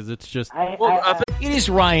 right? Because it's just. It is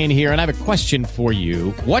Ryan here, and I have a question for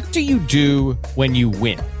you. What do you do when you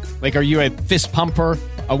win? Like, are you a fist pumper,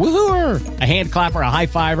 a woohooer, a hand clapper, a high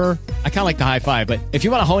fiver? I kind of like the high five, but if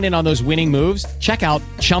you want to hone in on those winning moves, check out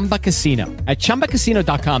Chumba Casino. At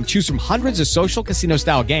ChumbaCasino.com, choose from hundreds of social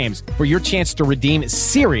casino-style games for your chance to redeem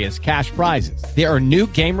serious cash prizes. There are new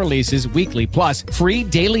game releases weekly, plus free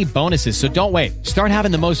daily bonuses, so don't wait. Start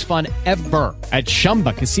having the most fun ever at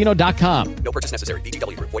ChumbaCasino.com. No purchase necessary.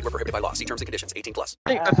 VGW. Void where prohibited by law. See terms and conditions. 18+.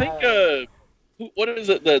 I think what is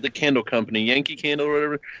it? The candle company, Yankee Candle or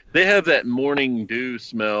whatever. They have that morning dew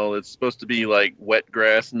smell. It's supposed to be like wet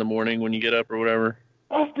grass in the morning when you get up or whatever.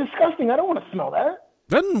 That's disgusting. I don't want to smell that.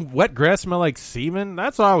 Doesn't wet grass smell like semen?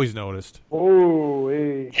 That's what I always noticed. Oh,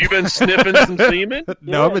 hey. You been sniffing some semen?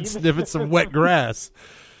 No, I've been sniffing some wet grass.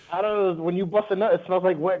 I don't know. When you bust a nut, it smells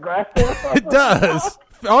like wet grass. It does.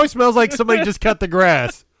 It always smells like somebody just cut the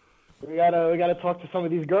grass. We gotta talk to some of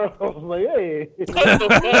these girls. Like, hey, what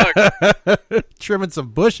the fuck? Trimming some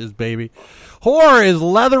bushes, baby. Horror is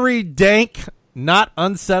leathery, dank, not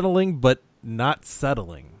unsettling, but not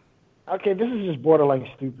settling. Okay, this is just borderline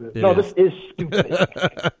stupid. This is stupid.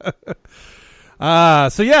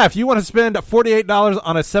 So yeah, if you want to spend $48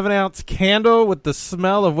 on a 7-ounce candle with the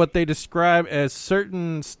smell of what they describe as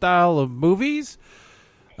certain style of movies,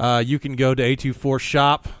 you can go to A24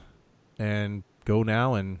 Shop and go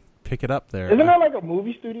now and pick it up there. Isn't that like a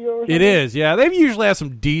movie studio or something? It is, yeah. They usually have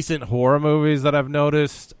some decent horror movies that I've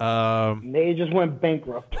noticed. They just went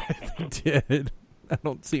bankrupt. Did. I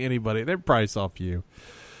don't see anybody. They're priced off you.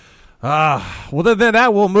 Well, then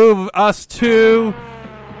that will move us to...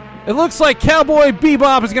 It looks like Cowboy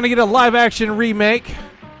Bebop is going to get a live-action remake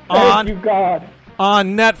on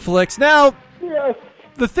Netflix. Now, yes.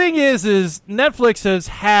 The thing is Netflix has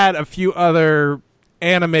had a few other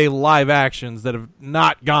anime live actions that have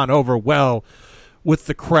not gone over well with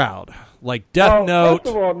the crowd, like Death Note.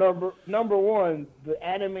 First of all, number one, the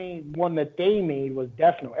anime one that they made was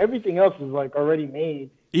Death Note. Everything else is like already made.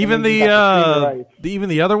 Even the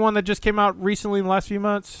other one that just came out recently in the last few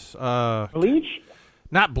months. Bleach?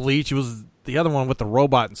 Not Bleach. It was the other one with the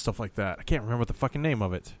robot and stuff like that. I can't remember what the fucking name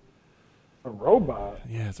of it. A robot?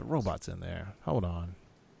 Yeah, it's a robot's in there. Hold on.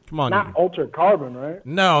 Come on. Not Altered Carbon, right?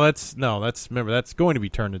 No, that's remember, that's going to be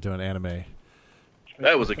turned into an anime.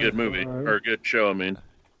 That was a good movie, or a good show, I mean.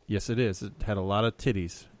 Yes, it is. It had a lot of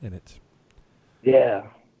titties in it. Yeah,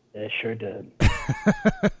 it sure did.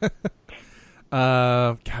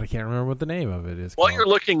 God, I can't remember what the name of it is. While you're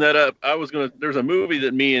looking that up, there's a movie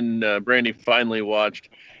that me and Brandy finally watched.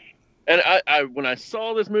 And I when I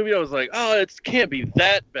saw this movie, I was like, oh, it can't be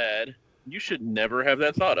that bad. You should never have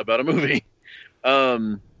that thought about a movie.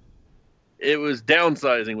 It was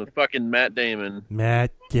Downsizing with fucking Matt Damon.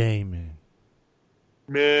 Matt Damon.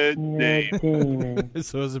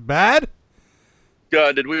 So is it bad?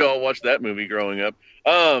 God, did we all watch that movie growing up?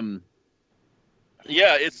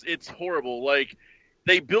 Yeah, it's horrible. Like,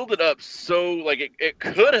 they build it up so like it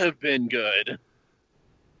could have been good.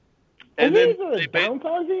 And then they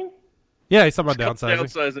downsizing? Yeah, he's talking about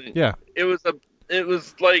downsizing. Yeah. It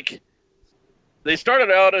was like they started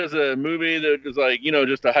out as a movie that was like,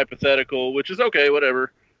 just a hypothetical, which is okay,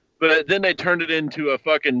 whatever. But then they turned it into a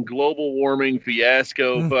fucking global warming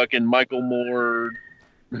fiasco, fucking Michael Moore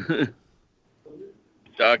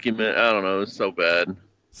document. I don't know. It's so bad.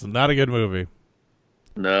 It's not a good movie.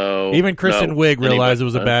 No. Even Kristen Wiig realized it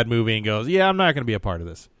was a bad movie and goes, yeah, I'm not going to be a part of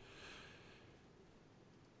this.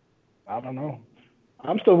 I don't know.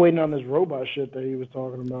 I'm still waiting on this robot shit that he was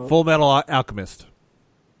talking about. Full Metal Alchemist.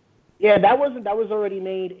 Yeah, that was already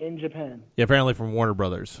made in Japan. Yeah, apparently from Warner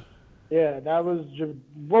Brothers. Yeah, that was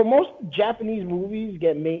most Japanese movies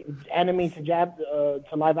get made anime to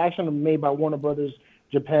live action are made by Warner Brothers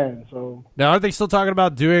Japan. So now, are they still talking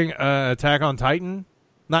about doing Attack on Titan?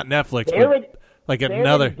 Not Netflix, but like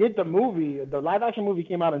another. They did the movie. The live action movie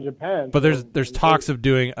came out in Japan. But there's talks of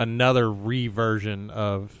doing another reversion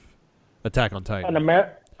of Attack on Titan.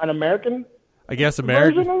 An American. I guess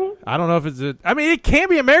American. I don't know if it's I mean, it can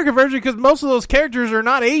be American version because most of those characters are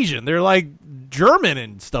not Asian. They're like German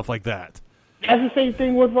and stuff like that. That's the same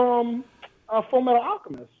thing with Full Metal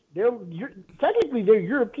Alchemist. technically they're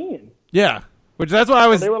European. Yeah, which that's why I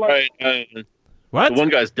was. They were like, what? The one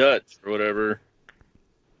guy's Dutch or whatever.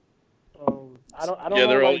 I don't. Yeah,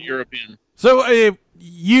 they're all European. So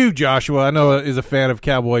you, Joshua, I know is a fan of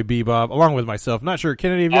Cowboy Bebop, along with myself. Not sure,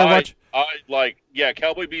 Kennedy, have you ever watched?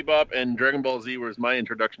 Cowboy Bebop and Dragon Ball Z was my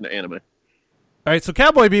introduction to anime. All right, so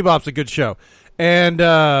Cowboy Bebop's a good show, and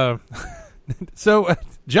so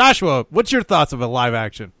Joshua, what's your thoughts of a live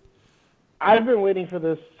action? I've been waiting for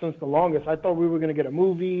this since the longest. I thought we were going to get a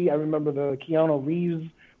movie. I remember the Keanu Reeves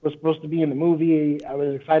was supposed to be in the movie. I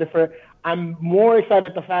was excited for it. I'm more excited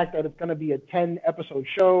at the fact that it's going to be a 10-episode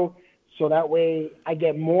show, so that way I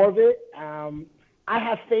get more of it. I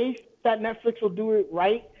have faith that Netflix will do it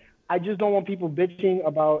right. I just don't want people bitching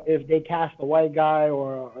about if they cast a white guy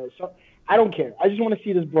or so. I don't care. I just want to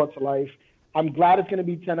see this brought to life. I'm glad it's going to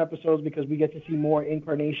be 10 episodes because we get to see more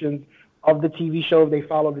incarnations of the TV show if they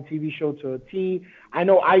follow the TV show to a T. I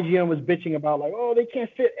know IGN was bitching about, like, oh, they can't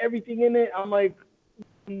fit everything in it. I'm like,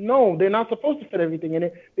 no, they're not supposed to fit everything in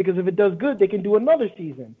it because if it does good, they can do another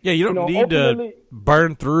season. Yeah, you don't need to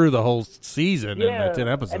burn through the whole season in the 10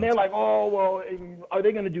 episodes. And they're like, oh, well, are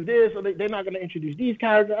they going to do this? Or they're not going to introduce these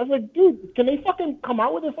characters? I was like, dude, can they fucking come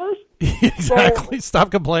out with it first? Exactly. So,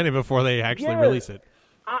 stop complaining before they actually release it.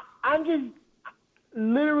 I'm just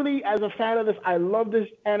literally, as a fan of this, I love this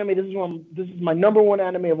anime. This is my number one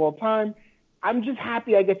anime of all time. I'm just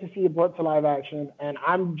happy I get to see it brought to live action, and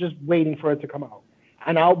I'm just waiting for it to come out.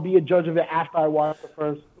 And I'll be a judge of it after I watch the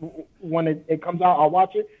first. When it comes out, I'll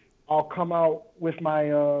watch it. I'll come out with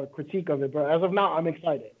my critique of it. But as of now, I'm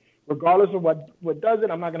excited. Regardless of what does it,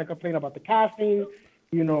 I'm not going to complain about the casting,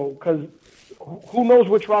 because who knows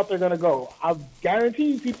which route they're going to go. I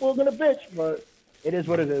guarantee people are going to bitch, but it is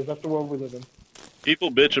what it is. That's the world we live in. People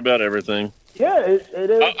bitch about everything. Yeah, it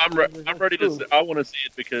is. I'm ready to. I want to see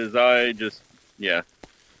it because I just, yeah.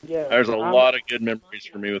 There's a lot of good memories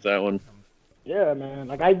for me with that one. Yeah, man.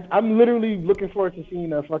 Like I'm literally looking forward to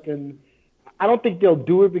seeing a fucking. I don't think they'll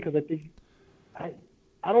do it because I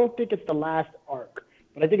don't think it's the last arc,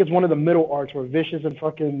 but I think it's one of the middle arcs where Vicious and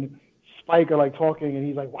fucking Spike are like talking, and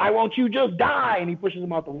he's like, "Why won't you just die?" And he pushes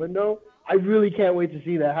him out the window. I really can't wait to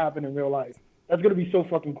see that happen in real life. That's gonna be so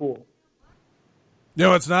fucking cool.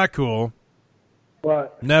 No, it's not cool.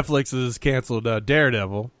 What? Netflix has canceled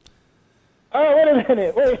Daredevil. Oh, wait a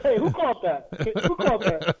minute. Wait, who called that? Who called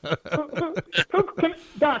that?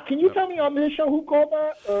 Doc, can you tell me on this show who called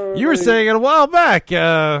that? You were saying it a while back, you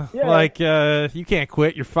can't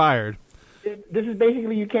quit, you're fired. This is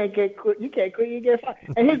basically you can't quit, you get fired.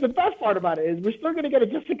 And here's the best part about it is we're still going to get a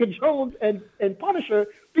Jessica Jones and Punisher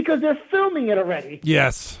because they're filming it already.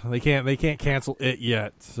 Yes, they can't cancel it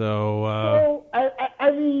yet. So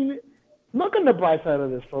I mean, look on the bright side of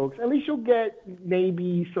this, folks. At least you'll get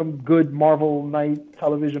maybe some good Marvel night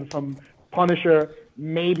television from Punisher,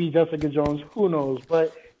 maybe Jessica Jones, who knows.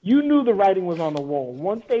 But you knew the writing was on the wall.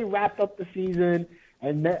 Once they wrapped up the season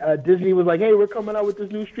and Disney was like, hey, we're coming out with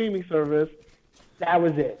this new streaming service, that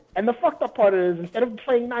was it. And the fucked up part is, instead of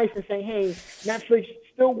playing nice and saying, hey, Netflix,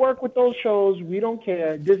 still work with those shows, we don't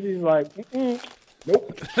care, Disney's like,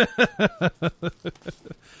 nope.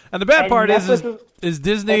 And the bad part is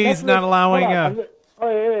Disney's not allowing.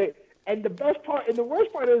 Wait. And the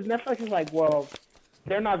worst part is Netflix is like, well,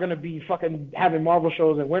 they're not going to be fucking having Marvel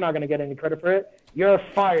shows, and we're not going to get any credit for it. You're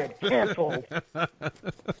fired, canceled.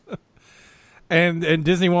 And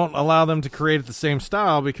Disney won't allow them to create the same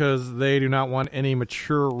style because they do not want any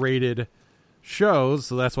mature-rated shows.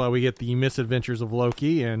 So that's why we get the Misadventures of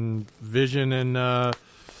Loki and Vision and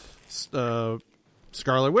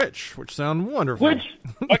Scarlet Witch, which sound wonderful.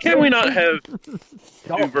 Why can't we not have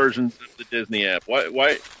two versions of the Disney app?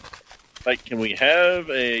 Why? Like, can we have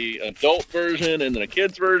a adult version and then a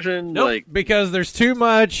kids version? Nope, because there's too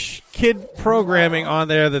much kid programming on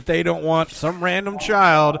there that they don't want some random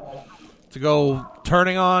child to go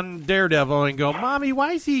turning on Daredevil and go, Mommy,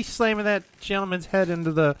 why is he slamming that gentleman's head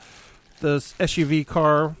into the SUV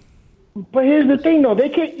car? But here's the thing, though.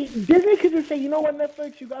 Disney could just say, you know what,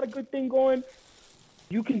 Netflix, you got a good thing going.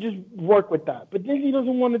 You can just work with that. But Disney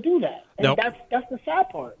doesn't want to do that. And nope. That's the sad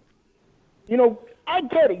part. I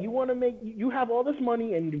get it. You have all this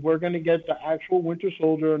money, and we're going to get the actual Winter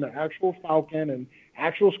Soldier and the actual Falcon and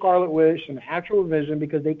actual Scarlet Witch and the actual Vision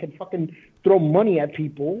because they can fucking throw money at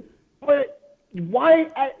people. But why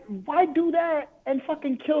do that and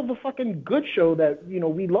fucking kill the fucking good show that,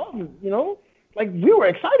 we love, Like, we were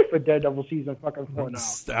excited for Daredevil season fucking 4 now.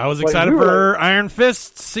 I was excited for Iron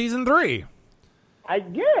Fist season 3. I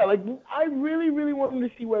really, really wanted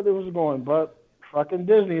to see where this was going, but fucking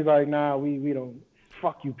Disney's like, nah, we don't.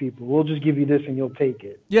 fuck you people. We'll just give you this and you'll take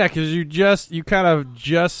it. Yeah, because you kind of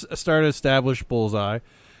just started to establish Bullseye.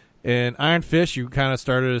 And Iron Fist, you kind of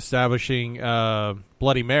started establishing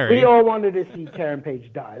Bloody Mary. We all wanted to see Karen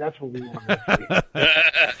Page die. That's what we wanted to see.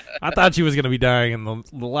 I thought she was going to be dying in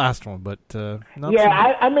the last one, but not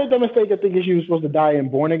yeah, so I made the mistake of thinking she was supposed to die in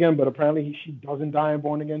Born Again, but apparently she doesn't die in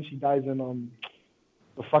Born Again. She dies in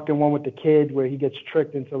the fucking one with the kid where he gets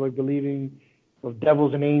tricked into like believing of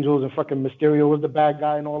devils and angels, and fucking Mysterio was the bad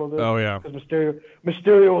guy in all of this. Oh yeah, because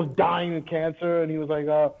Mysterio was dying of cancer, and he was like,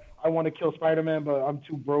 I want to kill Spider-Man, but I'm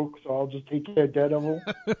too broke, so I'll just take care of Daredevil.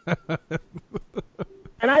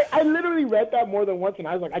 And I literally read that more than once, and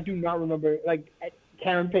I was like, I do not remember like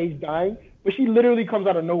Karen Page dying, but she literally comes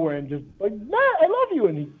out of nowhere and just like, nah, I love you,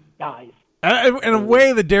 and he dies. In a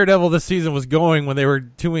way, the Daredevil this season was going when they were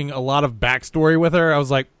doing a lot of backstory with her. I was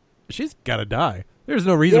like, she's got to die. There's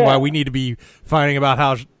no reason why we need to be finding about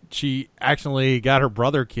how she actually got her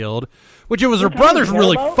brother killed, which it was her brother's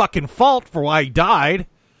really fucking fault for why he died.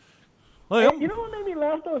 Well, you know what made me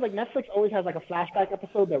laugh though? Is like Netflix always has like a flashback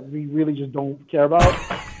episode that we really just don't care about.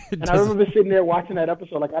 And I remember sitting there watching that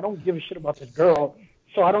episode, like I don't give a shit about this girl,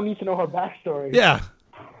 so I don't need to know her backstory. Yeah,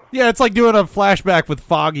 it's like doing a flashback with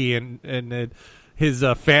Foggy and his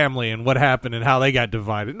family and what happened and how they got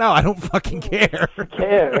divided. No, I don't fucking care.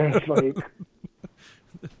 It's like,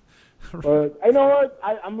 but I know what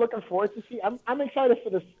I'm looking forward to see. I'm excited for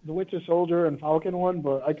the Winter Soldier and Falcon one,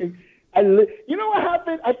 but you know what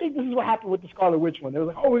happened? I think this is what happened with the Scarlet Witch one. They were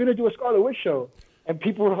like, oh, we're going to do a Scarlet Witch show. And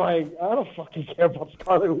people were like, I don't fucking care about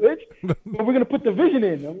Scarlet Witch, but we're going to put the Vision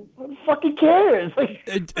in. Who fucking cares? Like,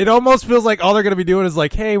 it almost feels like all they're going to be doing is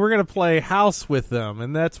like, hey, we're going to play house with them.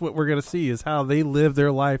 And that's what we're going to see is how they live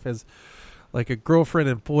their life as like a girlfriend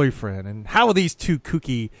and boyfriend. And how these two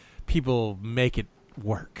kooky people make it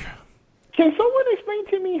work. Can someone explain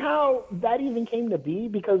to me how that even came to be?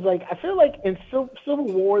 Because, like, I feel like in Civil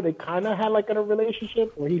War, they kind of had, like, a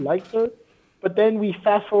relationship where he liked her. But then we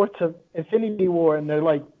fast forward to Infinity War, and they're,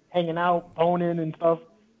 like, hanging out, boning and stuff.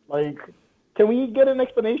 Like, can we get an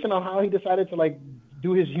explanation on how he decided to, like,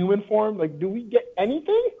 do his human form? Like, do we get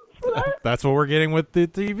anything for that? That's what we're getting with the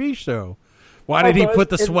TV show. Why did he put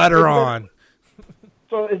the sweater on?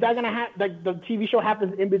 So is that going to happen? Like the TV show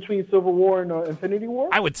happens in between Civil War and Infinity War?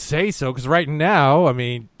 I would say so, because right now, I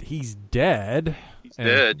mean, he's dead. He's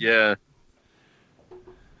dead, yeah.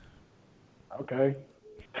 Okay.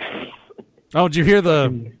 Oh, did you hear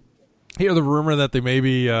the rumor that they may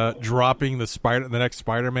be dropping the next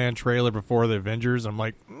Spider-Man trailer before the Avengers? I'm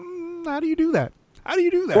like, how do you do that? How do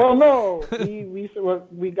you do that? Well, no,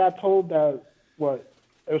 we got told that it was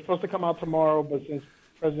supposed to come out tomorrow, but since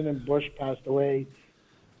President Bush passed away,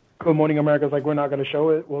 Good Morning America's like, we're not going to show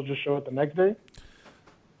it. We'll just show it the next day.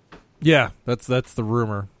 Yeah, that's the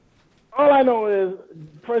rumor. All I know is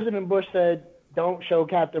President Bush said, don't show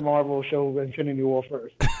Captain Marvel, show Infinity War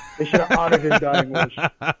first. They should have honored his dying wish.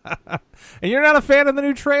 And you're not a fan of the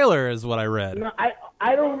new trailer, is what I read. No,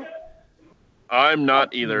 I don't. I'm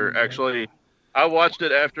not either, actually. I watched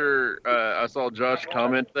it after I saw Josh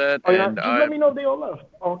comment that. Oh, yeah? And Just let me know if they all left.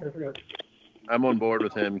 Oh, okay, forget it. I'm on board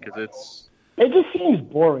with him because it just seems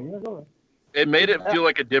boring. It made it feel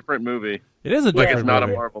like a different movie. It is a different it's not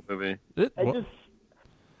movie. a Marvel movie.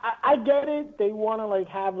 I get it. They want to like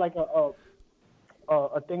have like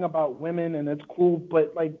a thing about women, and it's cool.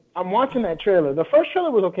 But like, I'm watching that trailer. The first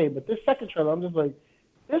trailer was okay, but this second trailer, I'm just like,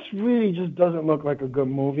 this really just doesn't look like a good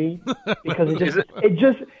movie because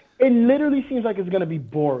it literally seems like it's gonna be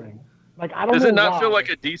boring. Like I don't. Does know it not why. feel like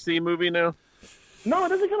a DC movie now? No, it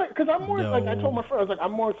doesn't feel like, because I'm more like I told my friend, I was like,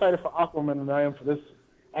 I'm more excited for Aquaman than I am for this,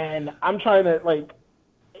 and I'm trying to like.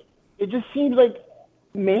 It just seems like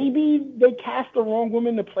maybe they cast the wrong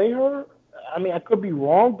woman to play her. I mean, I could be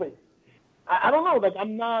wrong, but I don't know. Like,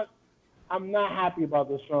 I'm not happy about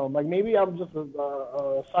this film. Like, maybe I'm just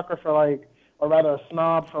a sucker for like, or rather a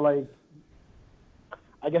snob for like,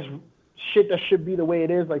 I guess shit that should be the way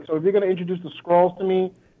it is. Like, so if you're gonna introduce the Skrulls to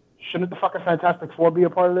me, shouldn't the fucking Fantastic Four be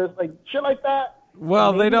a part of this? Like, shit like that.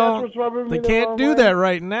 Well, they don't. They can't do that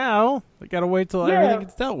right now. They gotta wait till everything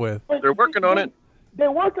gets dealt with. They're working on it.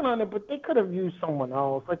 They're working on it, but they could have used someone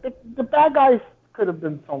else. Like the bad guys could have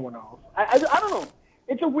been someone else. I don't know.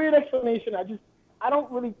 It's a weird explanation. I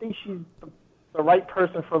don't really think she's the right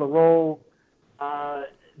person for the role.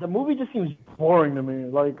 The movie just seems boring to me.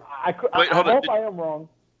 Like I hope I am wrong.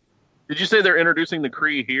 Did you say they're introducing the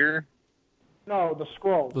Kree here? No, the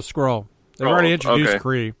Skrull. The Skrull. They've already introduced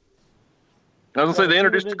Kree. I was going to say, they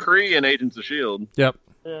introduced Kree in Agents of S.H.I.E.L.D. Yep.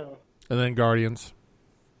 Yeah. And then Guardians.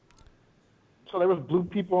 So there was blue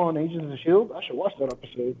people on Agents of S.H.I.E.L.D.? I should watch that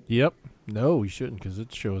episode. Yep. No, you shouldn't, because this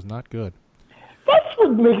show is not good. That's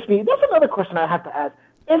That's another question I have to ask.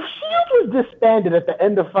 If S.H.I.E.L.D. was disbanded at the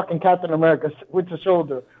end of fucking Captain America Winter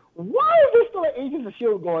Soldier, why is there still an Agents of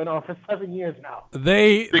S.H.I.E.L.D. going on for 7 years now?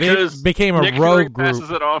 They became a Nick rogue Fury group.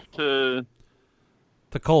 passes it off to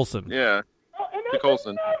Coulson. Yeah. Oh, and to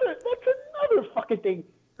Coulson. That's another fucking thing.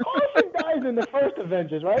 Coulson dies in the first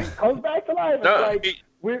Avengers, right? Comes back to life.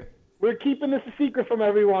 We're keeping this a secret from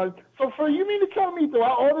everyone. So you mean to tell me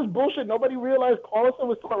throughout all this bullshit, nobody realized Coulson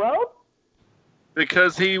was still around?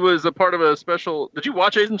 Because he was a part of a special... Did you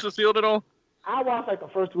watch Agents of S.H.I.E.L.D. at all? I watched the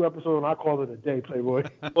first 2 episodes and I called it a day, Playboy.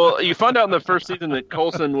 Well, you find out in the first season that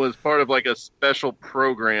Coulson was part of a special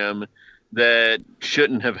program that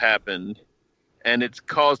shouldn't have happened. And it's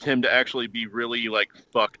caused him to actually be really,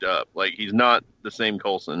 fucked up. He's not the same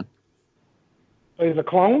Coulson. So he's a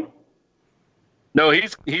clone? No,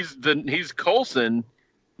 he's Coulson,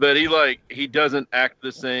 but he doesn't act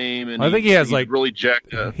the same, and I think he has really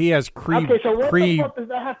jacked up. He has Kree. Okay, so what Kree the fuck does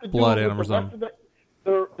that have to do blood with in him or something?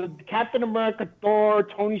 the Captain America, Thor,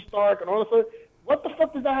 Tony Stark, and all this? What the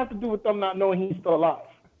fuck does that have to do with them not knowing he's still alive?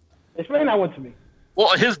 Explain that one to me.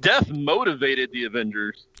 Well, his death motivated the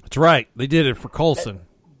Avengers. That's right. They did it for Coulson.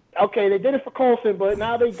 Okay, they did it for Coulson, but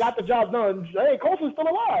now they got the job done. Hey, Coulson's still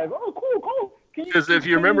alive. Oh, cool. Because if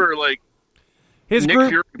you remember, his Nick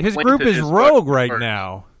group is rogue right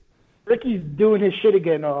now. Ricky's doing his shit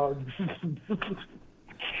again.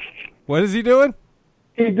 What is he doing?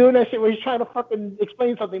 He's doing that shit where he's trying to fucking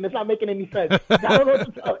explain something that's not making any sense. I don't know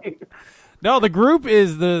what to tell you. No, the group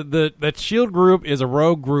is that S.H.I.E.L.D. group is a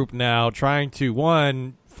rogue group now, trying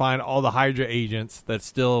to find all the Hydra agents that's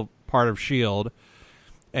still part of S.H.I.E.L.D.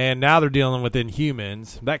 And now they're dealing with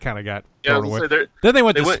Inhumans. That kind of got thrown away. Then they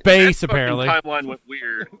went to space. Apparently, the timeline went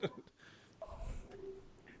weird.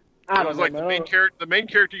 It was the main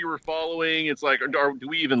character you were following. It's do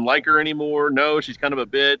we even like her anymore? No, she's kind of a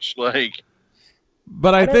bitch.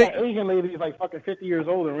 But I think that Asian lady is fucking 50 years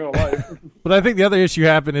old in real life. But I think the other issue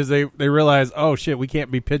happened is they realized, oh shit, we can't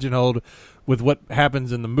be pigeonholed with what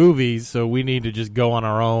happens in the movies, so we need to just go on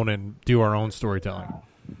our own and do our own storytelling.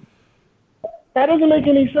 That doesn't make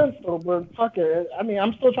any sense though. But fuck it. I mean,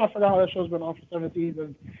 I'm still trying to figure out how that show's been on for 7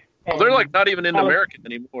 seasons. Well, they're not even in America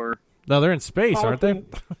anymore. No, they're in space, aren't they?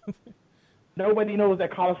 Nobody knows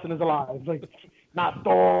that Coulson is alive. Not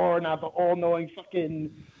Thor, not the all-knowing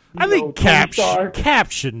fucking. I think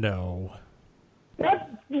Cap should know. Right?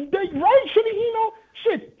 Shouldn't he know?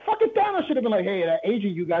 Shit, fucking Thanos should have been hey, that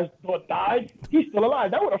agent you guys thought died, he's still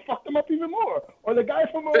alive. That would have fucked him up even more. Or the guy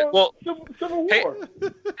from Civil War.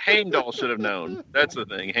 Heimdall should have known. That's the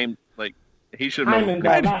thing. He should have known.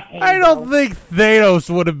 I don't think Thanos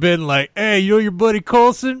would have been hey, you know your buddy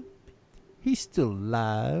Coulson? He's still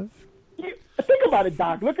alive. Think about it,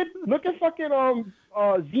 Doc. Look at fucking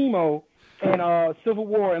Zemo and Civil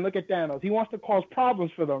War, and look at Thanos. He wants to cause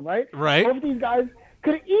problems for them, right? Right. Both of these guys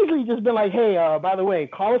could have easily just been hey, by the way,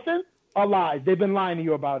 Coulson, alive. They've been lying to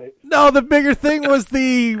you about it. No, the bigger thing was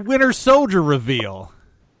the Winter Soldier reveal.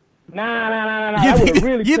 Nah.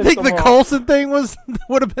 You think the Coulson thing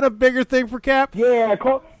would have been a bigger thing for Cap? Yeah,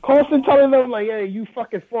 Coulson telling them hey, you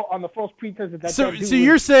fucking fought on the false pretense that. So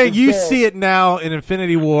you're saying you see it now in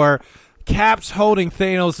Infinity War. Cap's holding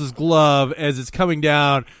Thanos' glove as it's coming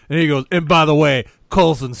down, and he goes, and by the way,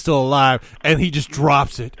 Coulson's still alive, and he just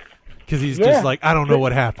drops it because he's just I don't know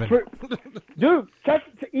what happened. Dude, that's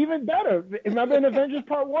even better. Remember in Avengers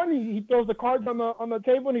Part 1, he throws the cards on the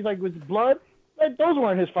table, and he's with blood? Those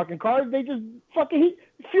weren't his fucking cards. They just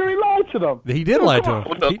Fury lied to them. He did lie to him.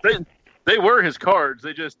 Well, no, they were his cards.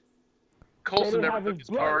 They just Coulson never took his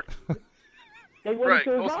card. They went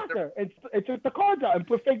into his locker and took the cards out and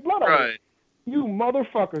put fake blood on it. You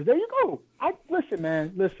motherfuckers. There you go. Listen,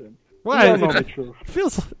 man. Listen. Well, you don't know the truth. It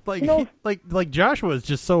feels like Joshua is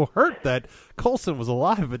just so hurt that Coulson was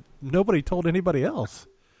alive, but nobody told anybody else.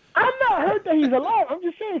 I'm not hurt that he's alive. I'm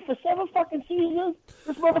just saying, for 7 fucking seasons,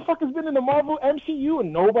 this motherfucker's been in the Marvel MCU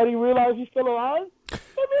and nobody realized he's still alive. Give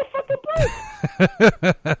me a fucking break.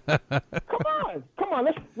 Come on.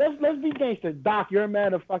 Let's be gangster. Doc, you're a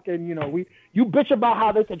man of fucking. You bitch about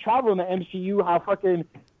how they can travel in the MCU. How fucking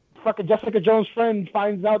Jessica Jones' friend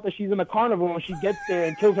finds out that she's in a carnival and she gets there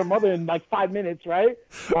and kills her mother in 5 minutes, right?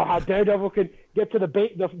 Or how Daredevil can get to the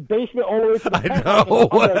basement all the way to the penthouse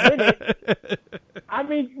in a minute. I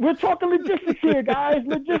mean, we're talking logistics here, guys.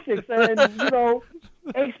 Logistics. And,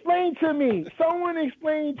 explain to me. Someone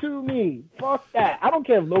explain to me. Fuck that. I don't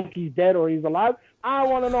care if Loki's dead or he's alive. I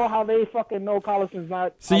want to know how they fucking know Coulson's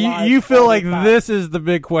not So alive. you feel like this is the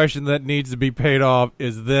big question that needs to be paid off,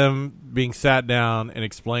 is them being sat down and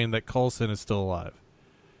explained that Coulson is still alive.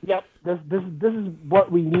 Yep. This is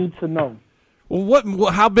what we need to know.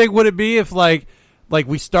 Well, how big would it be if like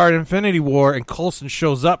we start Infinity War and Coulson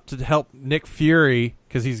shows up to help Nick Fury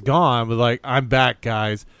because he's gone, but like, I'm back,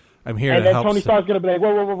 guys. I'm here to help. And then Tony Stark's going to be like,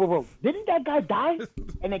 whoa. Didn't that guy die?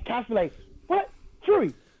 And then Cap be like, what?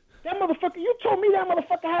 Fury, that motherfucker, you told me that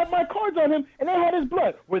motherfucker had my cards on him and they had his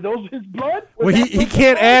blood. Were those his blood? Well, he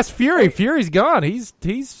can't ask Fury. Fury's gone. He's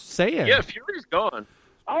saying. Yeah, Fury's gone.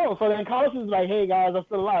 Oh, so then Coulson's like, hey, guys, I'm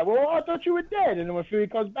still alive. Well, I thought you were dead. And then when Fury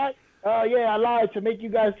comes back, yeah, I lied to make you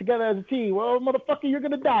guys together as a team. Well, motherfucker, you're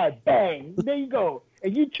going to die. Bang. There you go.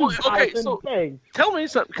 And you choose Coulson, so bang. Tell me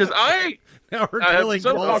something, because I have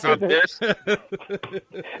some talk of this. You're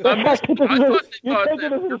taking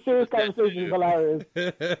this as a serious conversation. Is hilarious.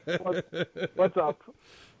 What's up?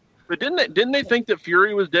 But didn't they think that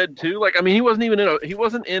Fury was dead too? Like, I mean, he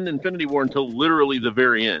wasn't in Infinity War until literally the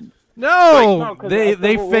very end. No, they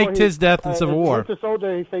faked his death in Civil War. Winter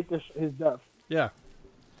Soldier, he faked his death. Yeah.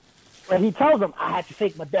 But he tells them, I had to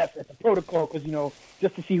fake my death at the protocol because,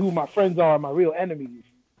 just to see who my friends are and my real enemies.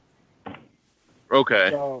 Okay.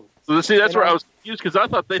 So see, that's where I was confused, because I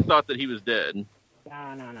thought they thought that he was dead.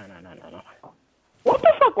 No. What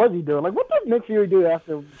the fuck was he doing? Like, what did Nick Fury do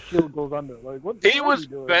after S.H.I.E.L.D. goes under? Like, what? He was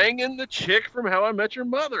banging the chick from How I Met Your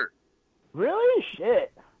Mother. Really?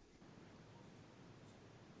 Shit.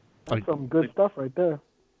 That's some good stuff right there.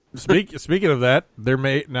 Speaking of that, they're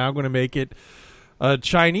now going to make it a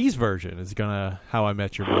Chinese version. It's gonna How I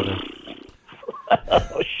Met Your Mother.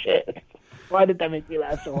 Oh shit! Why did that make me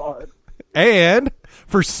laugh so hard? And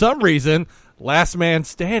for some reason, Last Man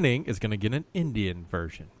Standing is going to get an Indian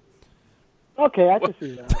version. Okay, I can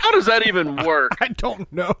see that. How does that even work? I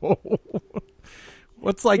don't know.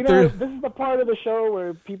 What's like this is the part of the show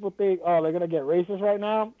where people think, oh, they're going to get racist right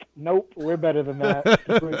now. Nope, we're better than that.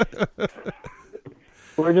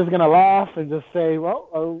 We're just going to laugh and just say,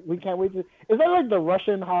 well, we can't wait to... Is that like the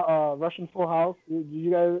Russian Full House? Did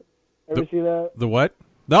you guys ever see that? The what?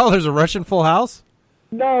 No, there's a Russian Full House?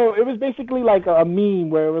 No, it was basically like a meme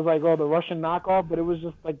where it was like, the Russian knockoff, but it was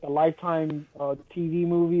just like the Lifetime TV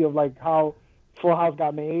movie of like how Full House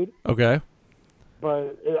got made. Okay.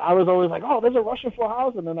 But I was always like, there's a Russian Full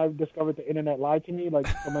House, and then I discovered the internet lied to me like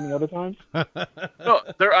so many other times. No,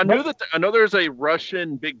 I know there's a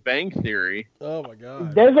Russian Big Bang Theory. Oh my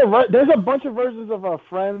god. There's a bunch of versions of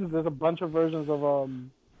Friends. There's a bunch of versions of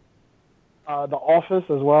The Office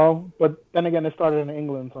as well. But then again, it started in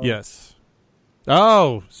England. So. Yes.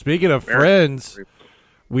 Oh, speaking of Friends,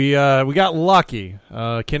 we got lucky.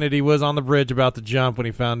 Kennedy was on the bridge about to jump when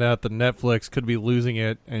he found out that Netflix could be losing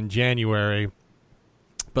it in January.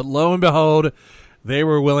 But lo and behold, they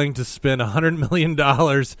were willing to spend $100 million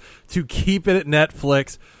to keep it at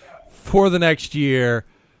Netflix for the next year.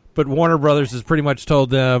 But Warner Brothers has pretty much told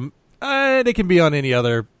them it can be on any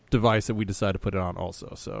other device that we decide to put it on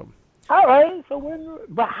also. So, all right. So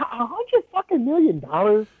but $100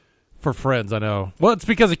 million for Friends, I know. Well, it's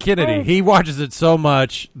because of Kennedy. He watches it so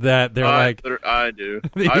much that they're like, I do.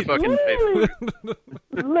 I fucking pay for it.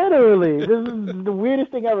 Literally, this is the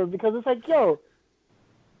weirdest thing ever because it's like,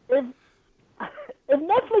 if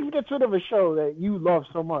Netflix gets rid of a show that you love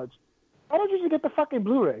so much, why don't you just get the fucking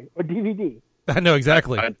Blu-ray or DVD? I know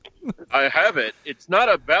exactly. I have it. It's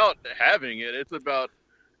not about having it. It's about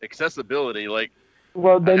accessibility. Like,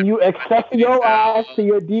 well, then you access your ass to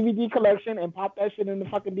your DVD collection and pop that shit in the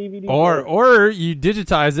fucking DVD. Or you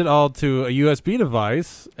digitize it all to a USB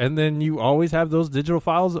device, and then you always have those digital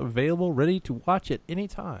files available, ready to watch at any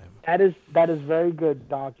time. That is very good,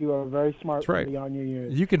 Doc. You are very smart. That's right. Beyond your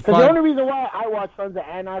years. You can the only reason why I watch Sons of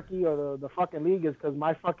Anarchy or the fucking League is because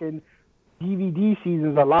my fucking DVD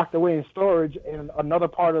seasons are locked away in storage in another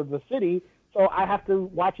part of the city, so I have to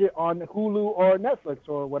watch it on Hulu or Netflix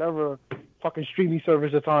or whatever fucking streaming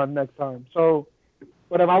service it's on next time. So,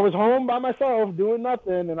 but if I was home by myself doing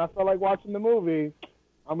nothing and I felt like watching the movie,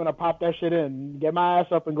 I'm gonna pop that shit in, get my ass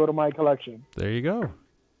up, and go to my collection. There you go.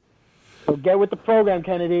 So get with the program,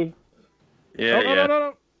 Kennedy. Yeah,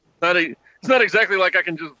 No. It's not exactly like I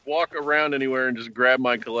can just walk around anywhere and just grab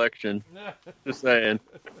my collection. Just saying.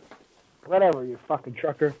 Whatever, you fucking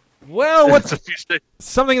trucker. Well, what's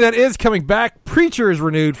something that is coming back? Preacher is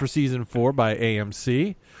renewed for season 4 by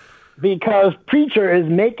AMC. Because Preacher is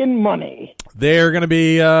making money. They're going to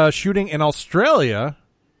be shooting in Australia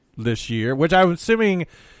this year, which I'm assuming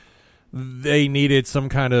they needed some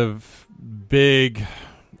kind of big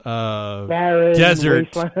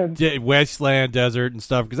desert, wasteland desert and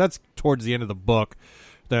stuff, because that's towards the end of the book.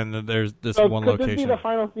 Then there's this one location. Could this be the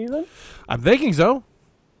final season? I'm thinking so.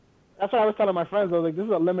 That's what I was telling my friends. I was like, this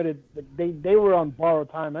is a limited... They were on borrowed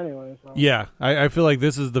time anyway. So. Yeah, I feel like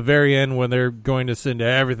this is the very end when they're going to send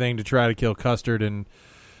everything to try to kill Custard and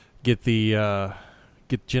get the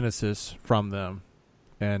get Genesis from them.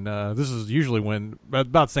 And this is usually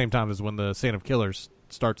about the same time as when the Sand of Killers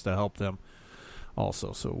starts to help them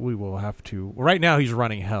also. So we will have to... Right now he's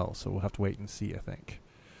running hell, so we'll have to wait and see, I think.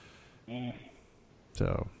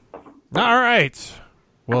 So, all right.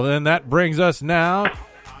 Well, then that brings us now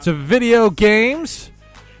to video games.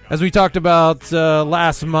 As we talked about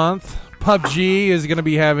last month, PUBG is going to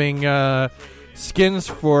be having skins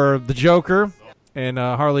for the Joker and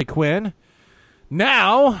Harley Quinn.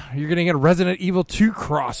 Now, you're going to get a Resident Evil 2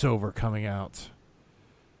 crossover coming out.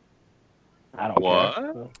 I don't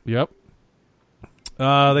care. Yep.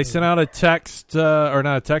 They sent out a text, or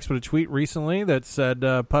not a text, but a tweet recently that said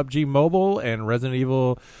PUBG Mobile and Resident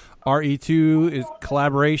Evil RE2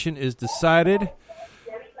 collaboration is decided.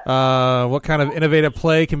 What kind of innovative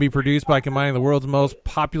play can be produced by combining the world's most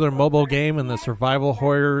popular mobile game and the survival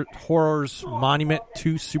horrors monument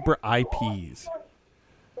to super IPs?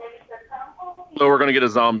 So we're going to get a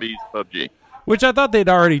zombies PUBG. Which I thought they'd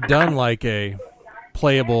already done like a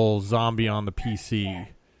playable zombie on the PC.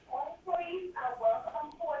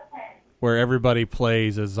 Where everybody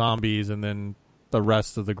plays as zombies and then the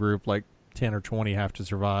rest of the group, like 10 or 20, have to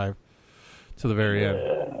survive to the very end.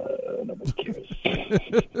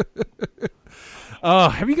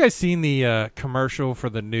 Have you guys seen the commercial for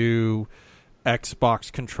the new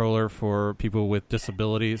Xbox controller for people with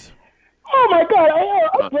disabilities? Oh my God!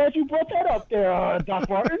 I'm glad you brought that up there, Doc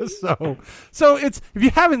Martin. So it's, if you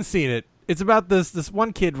haven't seen it, it's about this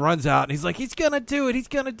one kid runs out and he's like, he's gonna do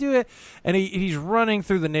it, and he's running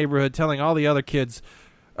through the neighborhood telling all the other kids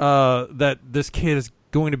that this kid is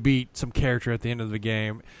going to beat some character at the end of the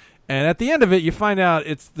game. And at the end of it, you find out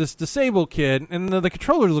it's this disabled kid, and the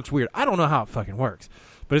controller looks weird. I don't know how it fucking works,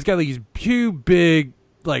 but it's got these two big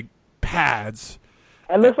like pads.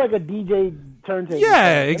 It looks like a DJ turntable.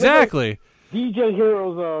 Yeah, exactly. DJ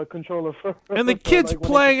Hero's controller. And the kids like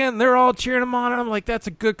playing it, and they're all cheering him on. And I'm like, that's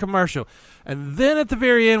a good commercial. And then at the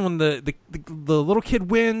very end, when the little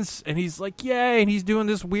kid wins, and he's like, yay, and he's doing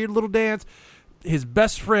this weird little dance, his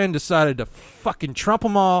best friend decided to fucking trump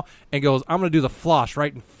them all and goes, I'm going to do the floss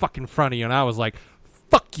right in fucking front of you. And I was like,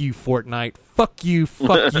 fuck you, Fortnite. Fuck you,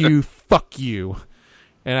 fuck you, fuck you.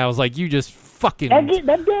 And I was like, you just fucking...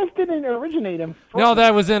 That dance didn't originate in Fortnite. No,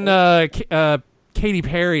 that was in Katy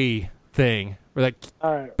Perry thing, where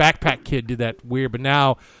that backpack kid did that weird. But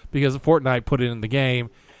now, because Fortnite put it in the game,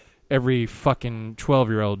 every fucking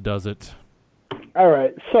 12-year-old does it. All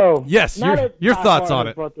right, so... Yes, your thoughts on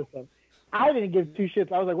it. I didn't give two shits.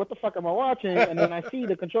 I was like, what the fuck am I watching? And then I see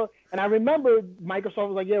the control. And I remember Microsoft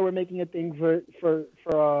was like, yeah, we're making a thing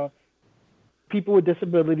for people with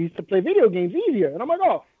disabilities to play video games easier. And I'm like,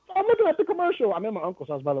 oh. So I'm looking at the commercial. I'm in my uncle's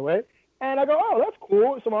house, by the way. And I go, oh, that's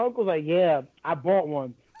cool. So my uncle's like, yeah, I bought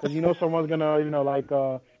one. Because someone's going to,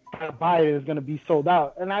 buy it. It's going to be sold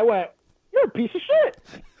out. And I went, you're a piece of shit.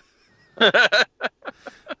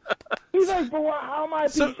 He's like, but how am I a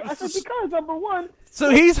piece of shit? I said, because, number one. So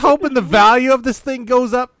he's hoping the value of this thing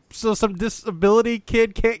goes up so some disability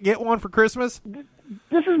kid can't get one for Christmas?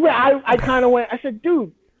 This is where I kind of went. I said,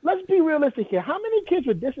 dude, let's be realistic here. How many kids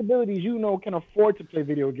with disabilities can afford to play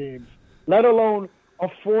video games, let alone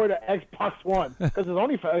afford an Xbox One? Because it's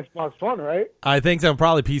only for Xbox One, right? I think so.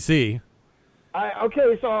 Probably PC.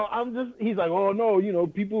 Okay, so he's like, oh, no,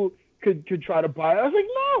 people could try to buy it. I was like,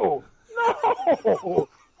 no.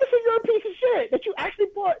 Listen, you're a piece of shit that you actually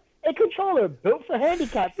bought a controller built for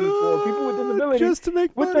handicapped people with disabilities, just to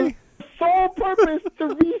make money, with the sole purpose to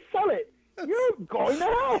resell it. You're going to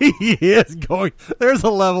hell. He is going. There's a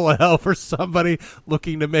level of hell for somebody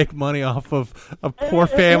looking to make money off of a poor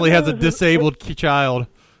family has a disabled child.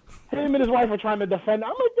 Him and his wife are trying to defend. I'm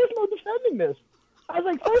like, there's no defending this. I was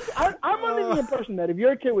like, first, I'm under the impression that if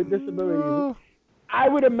you're a kid with disabilities, I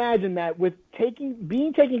would imagine that with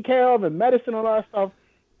being taken care of and medicine and all that stuff,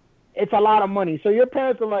 it's a lot of money. So your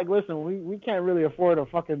parents are like, listen, we can't really afford a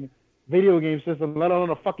fucking video game system, let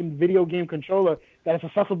alone a fucking video game controller that is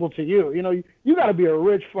accessible to you. You got to be a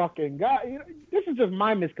rich fucking guy. This is just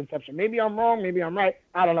my misconception. Maybe I'm wrong. Maybe I'm right.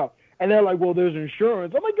 I don't know. And they're like, well, there's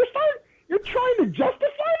insurance. I'm like, you're trying to justify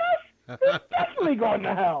this? You're definitely going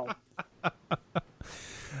to hell.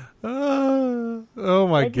 Oh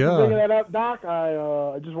my Thank you for bringing that up, Doc.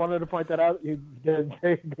 I just wanted to point that out.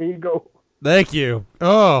 There you go. Thank you.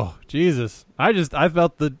 Oh, Jesus. I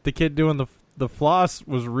felt the kid doing the floss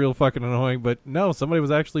was real fucking annoying, but no, somebody was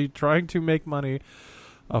actually trying to make money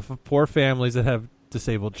off of poor families that have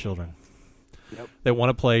disabled children. Yep. That want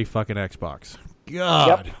to play fucking Xbox.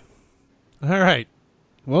 God. Yep. All right.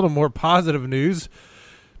 Well, to more positive news.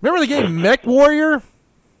 Remember the game Mech Warrior?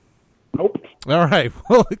 Nope. All right.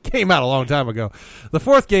 Well, it came out a long time ago. The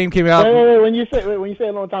fourth game came out. Wait. When you say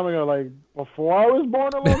a long time ago, like before I was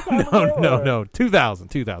born, a long time ago? No. 2000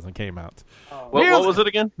 came out. What was it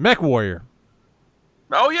again? Mech Warrior.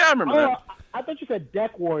 Oh yeah, I remember that. I thought you said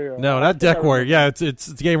Deck Warrior. No, not Deck Warrior. Yeah, it's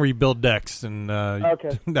a game where you build decks and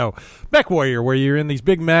okay. No, Mech Warrior, where you're in these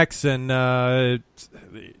big mechs and the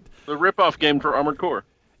rip-off game for Armored Core.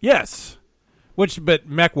 Yes. But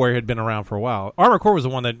Mech Warrior had been around for a while. Armored Core was the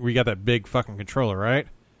one that we got that big fucking controller, right?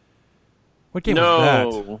 What game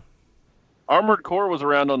was that? Armored Core was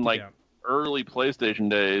around on early PlayStation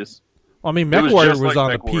days. Well, I mean, Mech Warrior was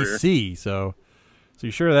on the PC, so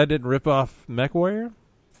you sure that didn't rip off Mech Warrior?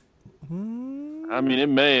 I mean, it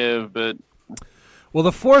may have, but... Well,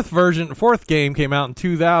 the fourth game came out in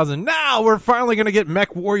 2000. Now we're finally going to get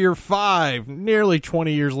Mech Warrior 5, nearly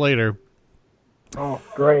 20 years later. Oh,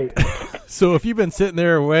 great. So if you've been sitting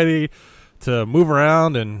there ready to move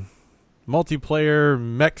around in multiplayer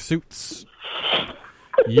mech suits,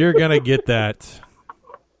 you're going to get that.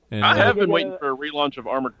 And, I have been waiting for a relaunch of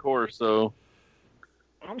Armored Core, so...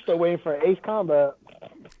 I'm still waiting for Ace Combat.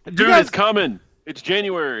 Dude, it's coming. It's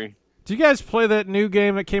January. Do you guys play that new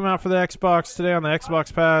game that came out for the Xbox today on the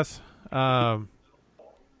Xbox Pass?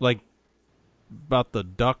 Like about the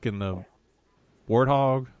duck and the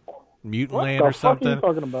warthog, Mutant Land or something. What the fuck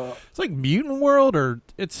are you talking about? It's like Mutant World, or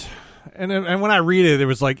it's and when I read it, it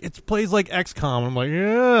was like it plays like XCOM. I'm like,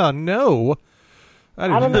 yeah, no,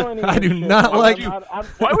 I do not like.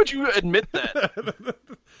 Why would you admit that?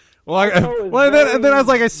 Then I was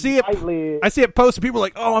like, I see it posted. People are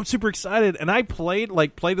like, oh, I'm super excited, and I played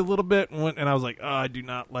a little bit, and I was like, oh, I do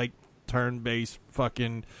not like turn-based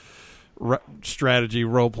fucking strategy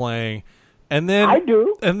role playing. And then I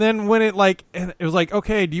do. And then when it was like,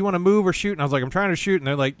 okay, do you want to move or shoot? And I was like, I'm trying to shoot, and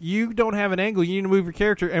they're like, you don't have an angle. You need to move your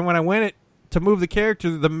character. And when I went to move the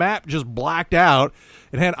character, the map just blacked out.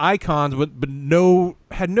 It had icons, but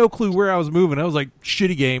had no clue where I was moving. I was like,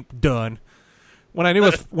 shitty game, done. When I knew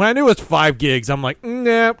it was 5 gigs, I'm like,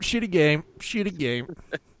 nah, shitty game,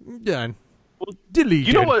 done. Well, delete.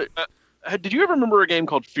 You know what? Did you ever remember a game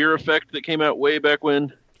called Fear Effect that came out way back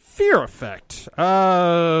when? Fear Effect.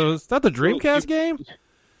 Is that the Dreamcast game?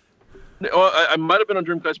 I might have been on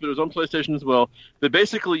Dreamcast, but it was on PlayStation as well. But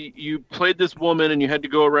basically, you played this woman, and you had to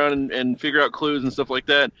go around and figure out clues and stuff like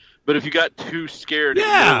that. But if you got too scared,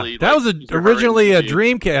 that was originally a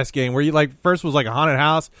Dreamcast game where you first was like a haunted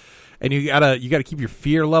house. And you gotta keep your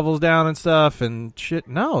fear levels down and stuff and shit.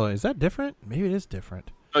 No, is that different? Maybe it is different.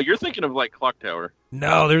 Oh, you're thinking of like Clock Tower.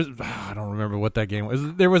 No, I don't remember what that game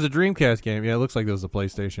was. There was a Dreamcast game. Yeah, it looks like there was a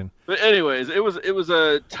PlayStation. But anyways, it was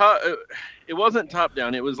a top. It wasn't top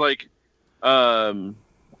down. It was like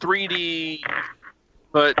 3D,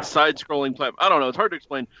 but side-scrolling platform. I don't know. It's hard to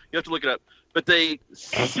explain. You have to look it up. But they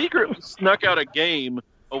secretly snuck out a game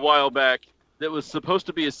a while back that was supposed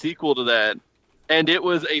to be a sequel to that. And it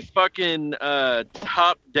was a fucking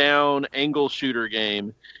top-down angle shooter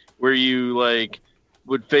game where you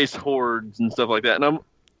would face hordes and stuff like that. And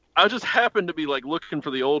I just happened to be looking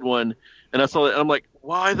for the old one, and I saw it. And I'm like,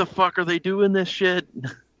 why the fuck are they doing this shit?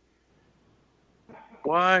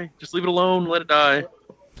 Why? Just leave it alone. Let it die.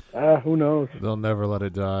 Who knows? They'll never let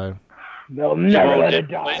it die. They'll never let it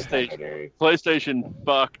die. PlayStation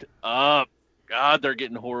fucked up. God, they're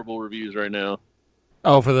getting horrible reviews right now.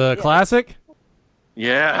 Oh, for the classic?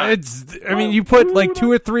 Yeah. You put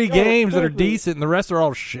 2 or 3 games that are decent and the rest are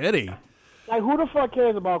all shitty. Who the fuck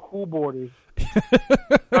cares about Cool Borders?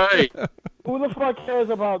 Right. Who the fuck cares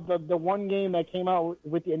about the one game that came out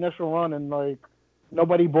with the initial run and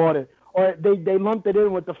nobody bought it? Or they lumped it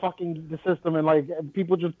in with the system and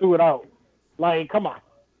people just threw it out. Come on.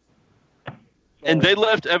 And they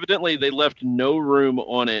left no room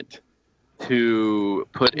on it to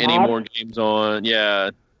put any more games on.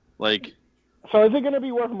 Yeah. So is it going to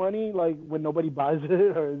be worth money, when nobody buys it,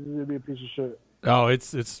 or is it going to be a piece of shit? Oh,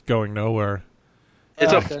 it's going nowhere.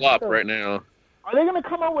 It's a flop right now. Are they going to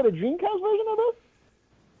come out with a Dreamcast version of this?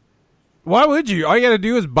 Why would you? All you got to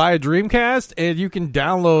do is buy a Dreamcast, and you can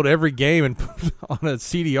download every game and put it on a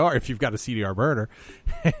CDR if you've got a CDR burner.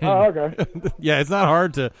 Oh, okay. Yeah, it's not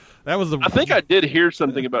hard to. That was the. I think I did hear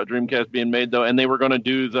something about Dreamcast being made though, and they were going to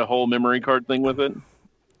do the whole memory card thing with it.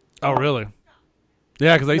 Oh, really?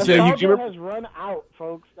 Yeah, because they say nostalgia has run out,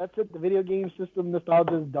 folks. That's it. The video game system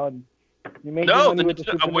nostalgia is done. You make money with the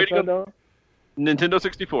Super I'm waiting on Nintendo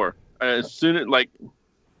 64. As soon as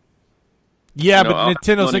yeah, but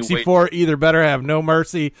Nintendo 64 either better have No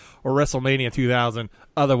Mercy or WrestleMania 2000.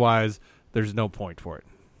 Otherwise, there's no point for it.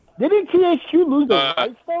 Didn't THQ lose the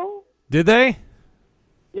rights though? Did they?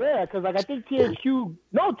 Yeah, because I think THQ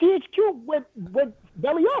went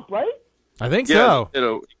belly up, right? I think so.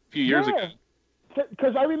 A few years ago.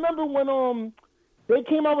 Because I remember when they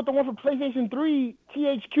came out with the one for PlayStation 3,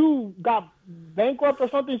 THQ got bankrupt or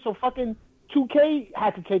something, so fucking 2K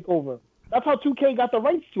had to take over. That's how 2K got the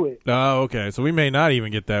rights to it. Oh, okay. So we may not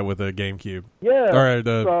even get that with a GameCube. Yeah. Or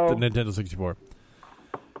the Nintendo 64.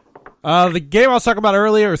 The game I was talking about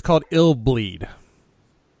earlier is called Ill Bleed.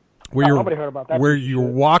 Nobody heard about that. Where you're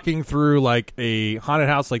walking through like a haunted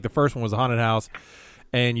house, like the first one was a haunted house,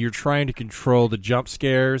 and you're trying to control the jump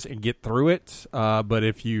scares and get through it. But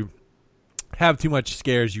if you have too much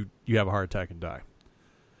scares, you have a heart attack and die.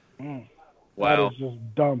 Wow. That is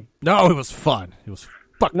just dumb. No, it was fun. It was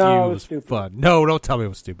it was fun. No, don't tell me it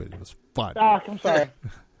was stupid. It was fun. I'm sorry.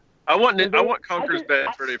 I want Conker's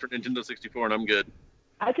Bad Fur Day for Nintendo 64, and I'm good.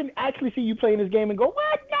 I can actually see you playing this game and go,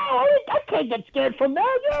 what? No, I can't get scared from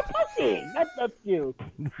that. You're a pussy. That's you.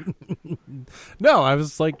 No, I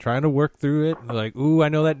was like trying to work through it. Like, ooh, I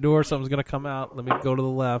know that door. Something's going to come out. Let me go to the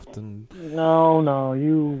left. And No,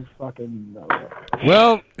 you fucking know.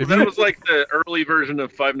 Well, that was like the early version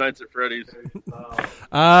of Five Nights at Freddy's.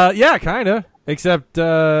 Yeah, kind of. Except,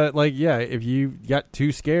 if you got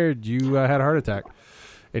too scared, you had a heart attack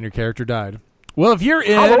and your character died. Well, if you're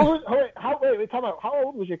in... How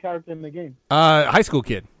old was your character in the game? High school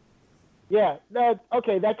kid. Yeah, that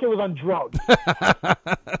kid was on drugs.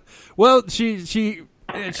 Well, she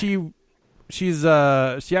happens to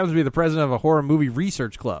be the president of a horror movie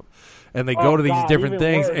research club, and they go to these different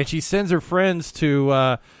things, and she sends her friends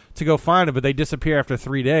to go find them, but they disappear after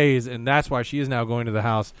 3 days, and that's why she is now going to the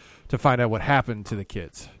house to find out what happened to the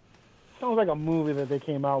kids. Sounds like a movie that they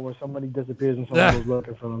came out where somebody disappears and someone was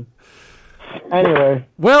looking for them. Anyway.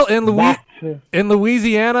 Well, in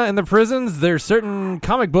Louisiana, in the prisons, there's certain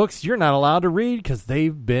comic books you're not allowed to read because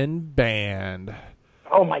they've been banned.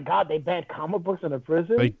 Oh, my God. They banned comic books in the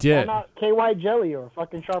prison? They did. Why not KY Jelly or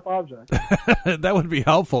fucking Sharp Object? That would be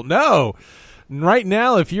helpful. No. Right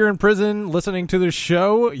now, if you're in prison listening to this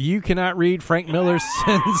show, you cannot read Frank Miller's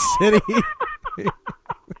Sin City.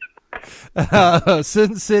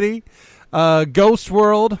 Sin City, Ghost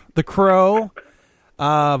World, The Crow,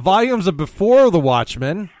 volumes of Before the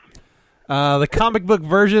Watchmen, the comic book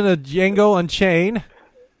version of Django Unchained.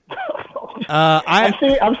 I'm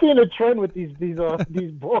seeing a trend with these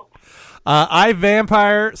books. I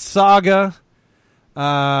Vampire, Saga,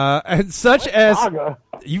 and such as Saga?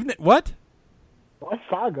 What? What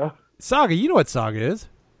Saga? Saga, you know what Saga is.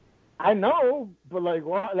 I know, but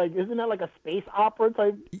what? Isn't that like a space opera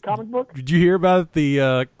type comic book? Did you hear about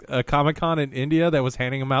the Comic-Con in India that was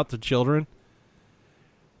handing them out to children?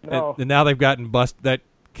 No. And now they've gotten that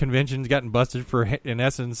convention's gotten busted for, in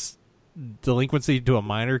essence, delinquency to a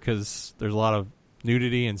minor because there's a lot of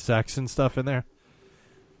nudity and sex and stuff in there.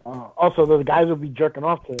 Also, the guys will be jerking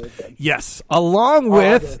off to it. Then. Yes, along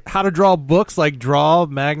with how to draw books like Draw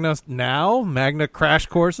Magna Now, Magna Crash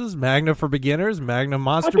Courses, Magna for Beginners, Magna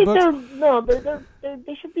Monster Books.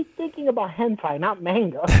 They should be thinking about hentai, not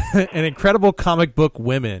manga. And Incredible Comic Book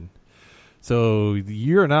Women. So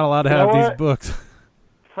you're not allowed to have these books.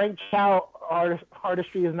 Frank Chow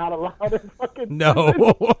artistry is not allowed in fucking... No.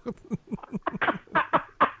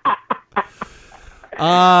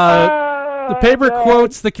 The paper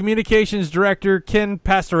quotes the communications director, Ken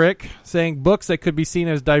Pasterik, saying books that could be seen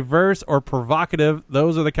as diverse or provocative,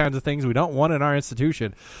 those are the kinds of things we don't want in our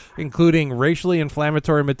institution, including racially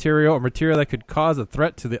inflammatory material or material that could cause a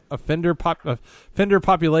threat to the offender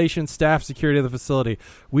population, staff, security of the facility.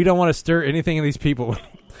 We don't want to stir anything in these people.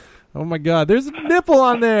 Oh, my God. There's a nipple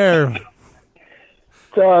on there.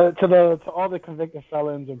 To all the convicted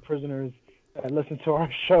felons and prisoners that listen to our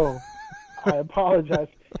show, I apologize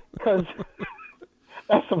because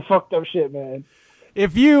that's some fucked up shit, man.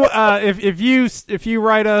 If you if you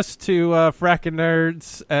write us to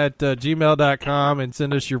frackinnerds at gmail.com and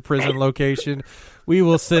send us your prison location, we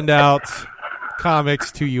will send out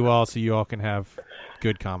comics to you all so you all can have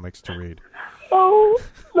good comics to read. Oh,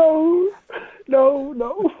 no.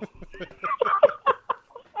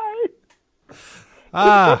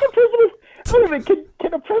 Wait a minute,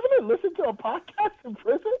 can a president listen to a podcast in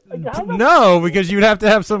prison? No, because you'd have to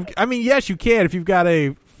have some... I mean, yes, you can if you've got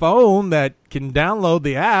a phone that can download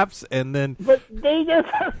the apps and then... But they just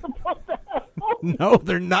are supposed to have phones. No,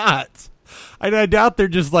 they're not. I doubt they're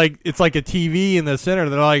just like... It's like a TV in the center.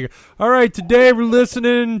 They're like, all right, today we're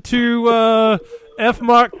listening to F.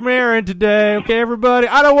 Mark Maron today. Okay, everybody?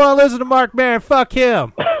 I don't want to listen to Mark Maron. Fuck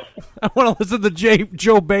him. I want to listen to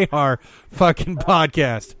Joe Behar fucking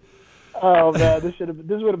podcast. Oh man, this would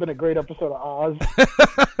have been a great episode of Oz.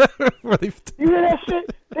 You hear that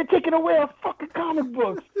shit? They're taking away our fucking comic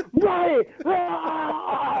books. Right.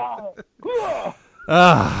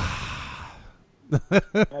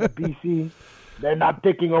 At BC, they're not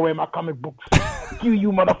taking away my comic books. Kill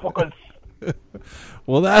you motherfuckers.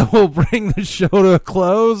 Well, that will bring the show to a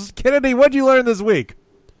close. Kennedy, what'd you learn this week?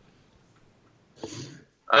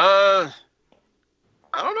 I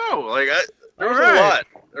don't know. Like, there was a lot.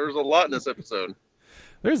 There was a lot in this episode.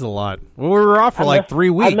 There's a lot. Well, we were off for like 3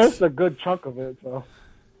 weeks. I missed a good chunk of it, so.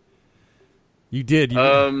 You did.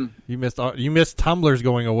 You missed Tumblr's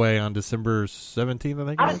going away on December 17th, I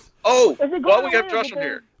think it was. Oh, well, we got Josh on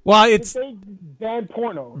here. Well, it's they banned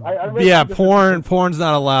porno. Porn's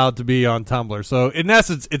not allowed to be on Tumblr. So in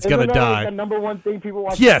essence, it's gonna die. Like the number one thing people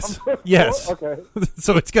watch. Yes, yes. Okay.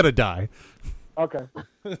 So it's gonna die. Okay.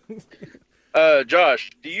 Josh,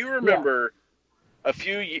 do you remember a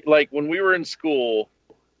few like when we were in school?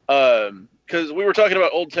 Because we were talking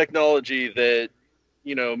about old technology that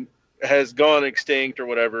has gone extinct or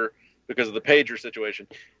whatever because of the pager situation.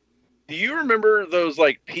 Do you remember those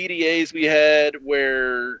like PDAs we had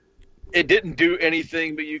where it didn't do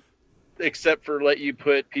anything except for let you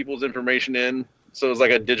put people's information in? So it was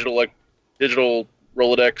like a digital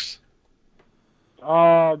Rolodex.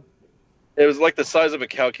 It was like the size of a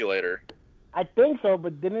calculator. I think so,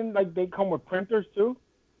 but didn't they come with printers too?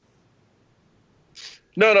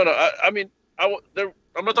 No. I mean, I'm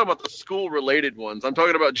not talking about the school-related ones. I'm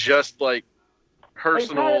talking about just like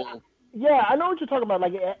personal. Yeah, I know what you're talking about.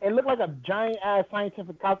 Like it looked like a giant-ass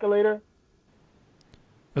scientific calculator.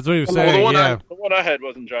 That's what he was saying. The one I had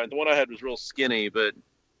wasn't giant. The one I had was real skinny, but.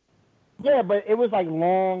 Yeah, but it was like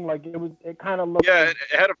long. Like it kind of looked. Yeah, it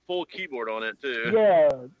had a full keyboard on it too. Yeah,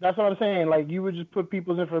 that's what I'm saying. Like you would just put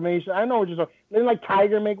people's information. I know what you're talking. Didn't like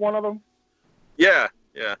Tiger make one of them? Yeah.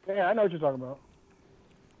 Yeah, I know what you're talking about.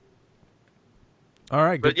 All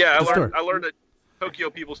right, but yeah, I learned that Tokyo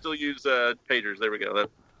people still use pagers. There we go.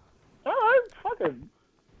 All right, fuck it.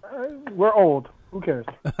 All right, we're old. Who cares?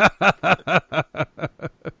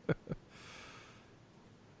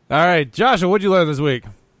 All right, Joshua, what'd you learn this week?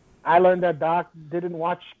 I learned that Doc didn't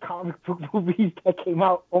watch comic book movies that came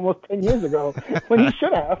out almost 10 years ago when he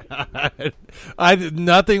should have. I didn't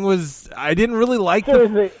really like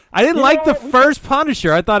the first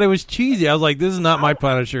Punisher. I thought it was cheesy. I was like, this is not my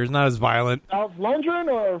Punisher. It's not as violent. Dolph Lundgren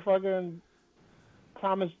or fucking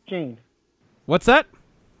Thomas Jane? What's that?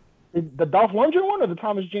 The Dolph Lundgren one or the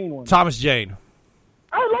Thomas Jane one? Thomas Jane.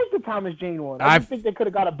 I like the Thomas Jane one. I think they could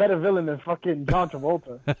have got a better villain than fucking John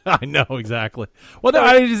Travolta. I know, exactly. Well,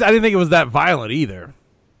 I didn't think it was that violent either.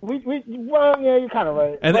 Well, yeah, you're kind of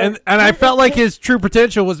right. And I felt like his true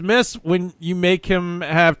potential was missed when you make him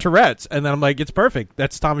have Tourette's. And then I'm like, it's perfect.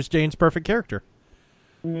 That's Thomas Jane's perfect character.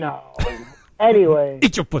 No. Anyway.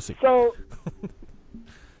 Eat your pussy. So. Did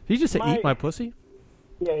he just say eat my pussy?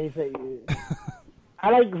 Yeah, he said I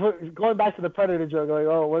like going back to the Predator joke. Like,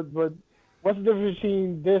 what's the difference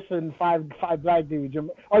between this and five black dudes?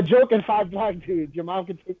 Or joke and 5 black dudes. Your mom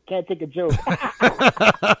can't take a joke.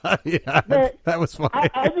 Yeah, that was funny.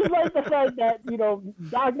 I just like the fact that,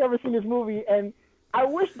 Doc never seen this movie, and I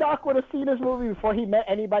wish Doc would have seen this movie before he met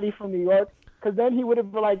anybody from New York, because then he would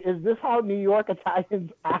have been like, is this how New York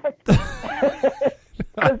Italians act? Some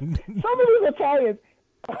of these Italians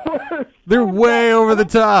they're way over the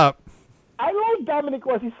top. I like Dominic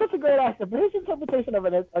West. He's such a great actor, but his interpretation of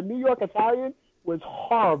a New York Italian was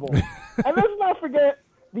horrible. And let's not forget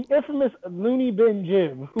the infamous Looney Bin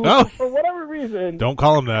Jim, who, for whatever reason... Don't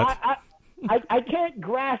call him that. I can't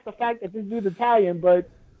grasp the fact that this dude's Italian, but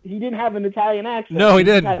he didn't have an Italian accent. No, he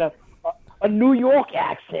didn't. He had a New York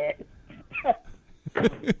accent.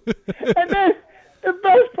 And then the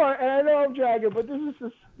best part, and I know I'm dragging, but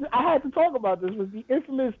I had to talk about this, was the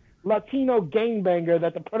infamous Latino gangbanger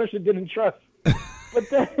that the Punisher didn't trust. But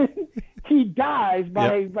then he dies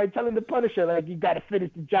by telling the Punisher, like, you got to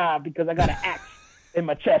finish the job because I got an axe in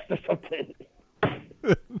my chest or something.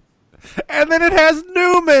 And then it has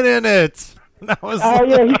Newman in it.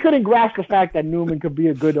 Yeah, he couldn't grasp the fact that Newman could be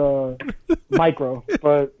a good micro.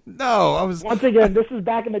 But once again, this is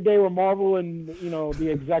back in the day where Marvel and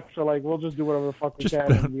the execs are like, we'll just do whatever the fuck we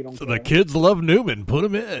can. And we don't care. The kids love Newman. Put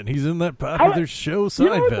him in. He's in that popular show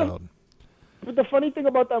Seinfeld. But the funny thing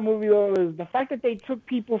about that movie though is the fact that they took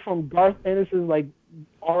people from Garth Ennis's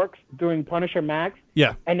arcs during Punisher Max,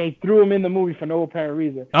 and they threw them in the movie for no apparent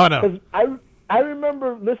reason. Oh no! Because I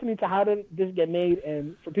remember listening to How Did This Get Made,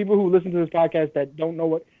 and for people who listen to this podcast that don't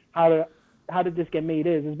know How Did This Get Made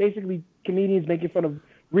is basically comedians making fun of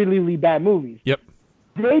really, really bad movies. Yep.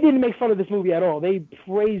 They didn't make fun of this movie at all. They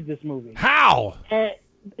praised this movie. How? And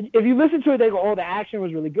if you listen to it, they go, oh, the action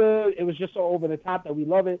was really good. It was just so over the top that we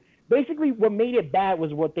love it. Basically, what made it bad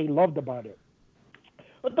was what they loved about it.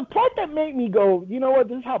 But the part that made me go, you know what,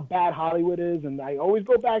 this is how bad Hollywood is, and I always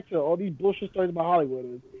go back to all these bullshit stories about Hollywood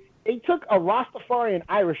is, they took a Rastafarian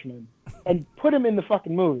Irishman and put him in the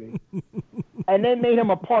fucking movie, and then made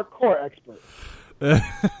him a parkour expert.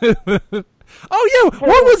 Oh, yeah,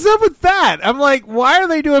 what was up with that? I'm like, why are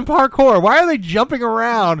they doing parkour? Why are they jumping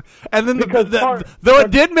around? And then, though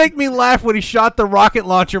it did make me laugh when he shot the rocket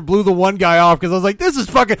launcher and blew the one guy off, because I was like, this is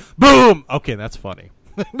fucking, boom! Okay, that's funny.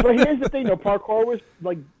 But here's the thing, though, parkour was,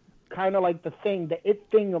 like, kind of like the thing, the it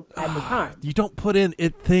thing at the time. You don't put in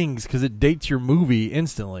it things, because it dates your movie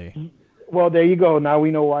instantly. Well, there you go. Now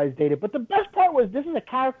we know why it's dated. But the best part was, this is a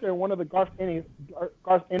character in one of the Garth Ennis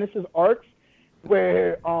arcs,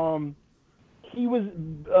 where, he was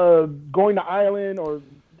going to Ireland, or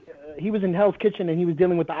he was in Hell's Kitchen, and he was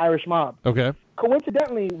dealing with the Irish mob. Okay.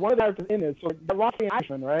 Coincidentally, one of the characters in it, so the Rastafarian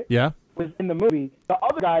Irishman, right? Yeah. Was in the movie. The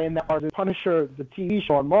other guy in that part is Punisher, the TV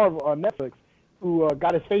show on Marvel on Netflix, who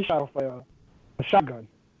got his face shot off a shotgun.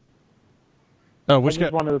 Oh, which guy?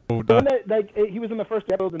 He was in the first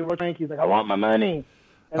episode, and the Tank. He's like, "I want my money."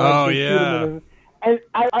 And, yeah. And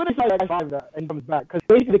I really thought I saw that, and he comes back because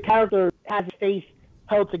basically the character has his face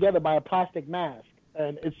held together by a plastic mask,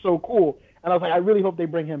 and it's so cool. And I was like, I really hope they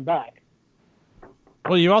bring him back.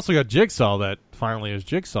 Well, you also got Jigsaw that finally is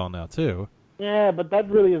Jigsaw now, too. Yeah, but that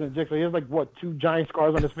really isn't Jigsaw. He has, like, what, 2 giant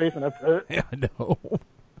scars on his face, and that's it? Yeah, I know.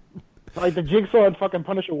 Like, the Jigsaw in fucking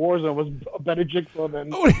Punisher Warzone was a better Jigsaw than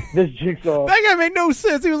this Jigsaw. That guy made no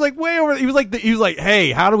sense. He was, like, way over. He was like,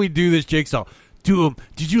 hey, how do we do this Jigsaw? Do him.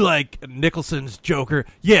 Did you like Nicholson's Joker?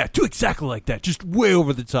 Yeah, do exactly like that. Just way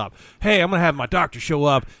over the top. Hey, I'm going to have my doctor show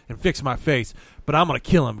up and fix my face, but I'm going to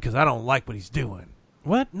kill him because I don't like what he's doing.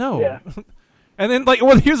 What? No. Yeah. And then, like,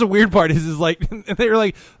 well, here's the weird part is like,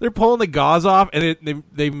 they're pulling the gauze off, and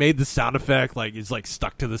they made the sound effect, like, it's, like,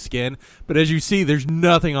 stuck to the skin. But as you see, there's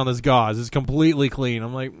nothing on this gauze. It's completely clean.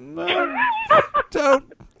 I'm like,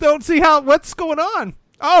 don't see what's going on.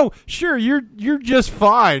 Oh, sure, you're just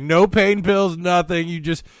fine. No pain pills, nothing.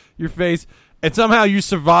 Your face, and somehow you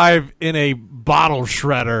survive in a bottle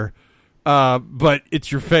shredder. But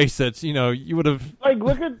it's your face that's, you would have. Like,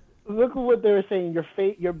 look at what they were saying. Your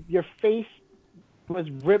face was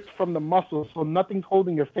ripped from the muscles, so nothing's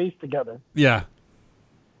holding your face together. Yeah.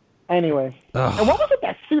 Anyway, and what was with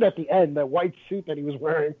that suit at the end? That white suit that he was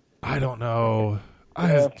wearing. I don't know.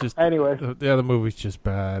 Anyway, the movie's just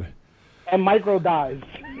bad. And Micro dies.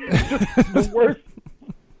 The worst.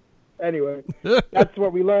 Anyway, that's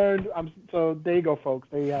what we learned. So there you go, folks.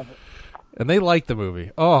 There you have it. And they liked the movie.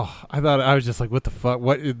 Oh, I was just like, what the fuck?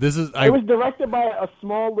 What this is? It was directed by a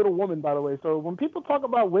small little woman, by the way. So when people talk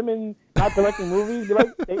about women not directing movies, they're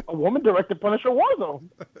like, a woman directed Punisher Warzone.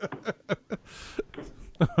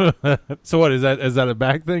 So what is that? Is that a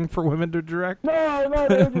bad thing for women to direct? No,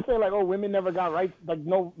 they would just say like, oh, women never got rights. Like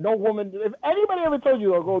no woman. If anybody ever told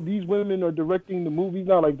you like, oh, these women are directing the movies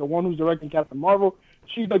now, like the one who's directing Captain Marvel,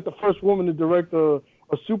 she's like the first woman to direct a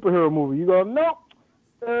superhero movie. You go, no.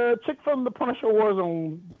 Chick from the Punisher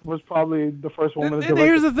Warzone was probably the first woman to direct. And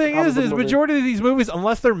here's the thing: is majority of these movies,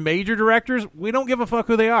 unless they're major directors, we don't give a fuck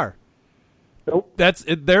who they are. Nope. That's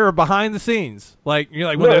it. They're behind the scenes. Like you're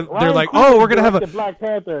like, when they're like, oh, we're gonna have a Black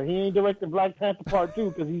Panther. He ain't directed Black Panther Part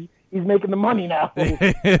 2 because he's making the money now.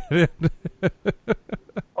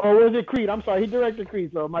 Or was it Creed? I'm sorry, he directed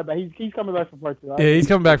Creed, so my bad. He's coming back for Part 2. Yeah, he's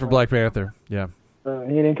coming back for Black Panther. Yeah.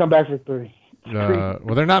 He didn't come back for 3.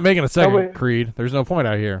 Well, they're not making a second Creed. There's no point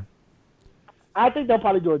out here. I think they'll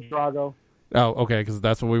probably do a Drago. Oh, okay, because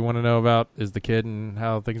that's what we want to know about is the kid and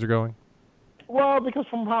how things are going. Well, because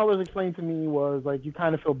from how it was explained to me was like you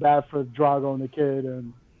kind of feel bad for Drago and the kid,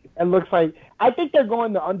 and it looks like I think they're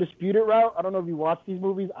going the Undisputed route. I don't know if you watched these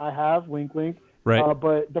movies. I have, wink, wink. Right.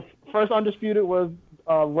 But the first Undisputed was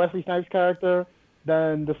Wesley Snipes' character.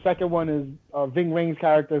 Then the second one is Ving Rhames'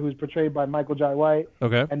 character, who's portrayed by Michael Jai White.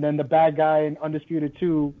 Okay. And then the bad guy in Undisputed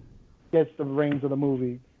 2 gets the reins of the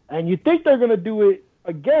movie. And you think they're going to do it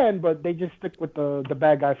again, but they just stick with the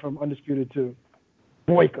bad guy from Undisputed 2,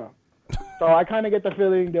 Boyka. So I kind of get the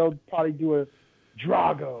feeling they'll probably do a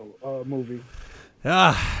Drago movie.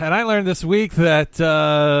 And I learned this week that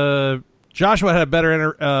Joshua had a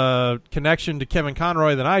better connection to Kevin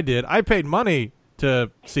Conroy than I did. I paid money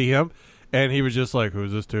to see him. And he was just like,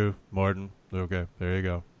 who's this to? Martin. Okay, there you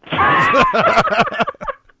go. I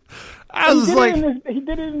was like, he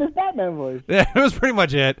did it in his Batman voice. Yeah, it was pretty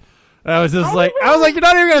much it. I was just like, you're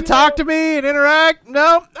not even going to talk to me and interact? No?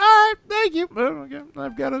 All right, thank you. Okay,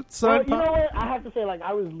 I've got a sign. You know what? I have to say, like,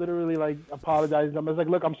 I was literally, like, apologizing. I was like,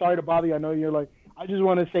 look, I'm sorry to bother you. I know you're like, I just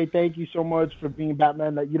want to say thank you so much for being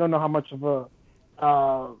Batman. That you don't know how much of a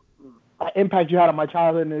impact you had on my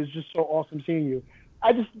childhood, and it's just so awesome seeing you.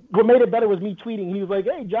 what made it better was me tweeting. He was like,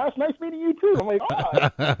 "Hey, Josh, nice meeting you too." I'm like,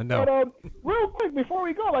 "Oh." No. But real quick before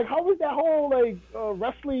we go, like, how was that whole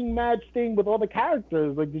wrestling match thing with all the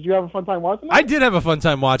characters? Like, did you have a fun time watching it? I did have a fun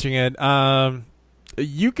time watching it.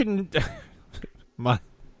 You can,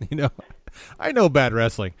 I know bad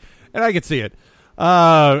wrestling, and I can see it.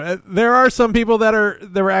 There are some people that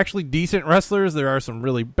were actually decent wrestlers. There are some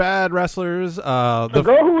really bad wrestlers. The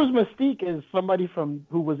girl who was Mystique is somebody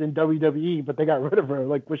who was in WWE, but they got rid of her.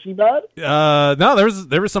 Like, was she bad? No,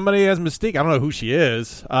 there was somebody as Mystique. I don't know who she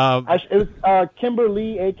is. It was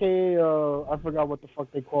Kimberly, aka I forgot what the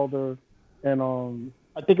fuck they called her, and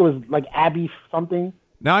I think it was like Abby something.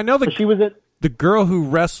 Now I know she was the girl who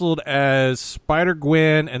wrestled as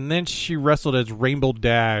Spider-Gwen, and then she wrestled as Rainbow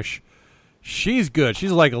Dash. She's good.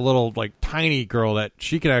 She's like a little, tiny girl that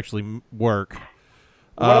she can actually work.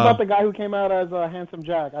 What about the guy who came out as Handsome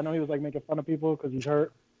Jack? I know he was making fun of people because he's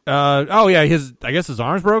hurt. I guess his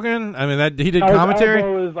arm's broken. I mean, he did commentary. His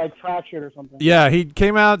elbow was fractured or something. Yeah, he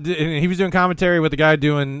came out and he was doing commentary with the guy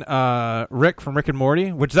doing Rick from Rick and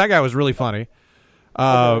Morty, which that guy was really funny.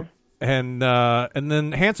 Okay. And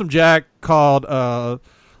then Handsome Jack called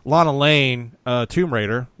Lana Lane Tomb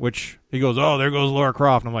Raider, which he goes, "Oh, there goes Lara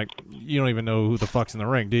Croft." And I'm like, you don't even know who the fuck's in the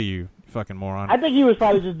ring, do you? You fucking moron. I think he was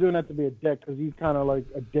probably just doing that to be a dick because he's kind of like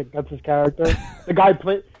a dick. That's his character. the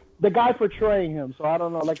guy portraying him. So I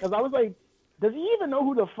don't know. Because I was like, does he even know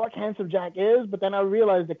who the fuck Handsome Jack is? But then I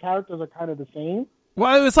realized the characters are kind of the same.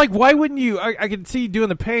 Well, it's like, why wouldn't you? I can see you doing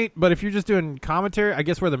the paint, but if you're just doing commentary, I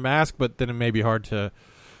guess wear the mask, but then it may be hard to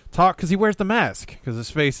talk because he wears the mask because his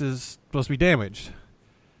face is supposed to be damaged.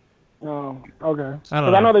 Oh, okay. I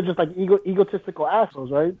don't know. I know they're just egotistical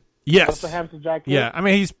assholes, right? Yes. That's what Handsome Jack is. Yeah, I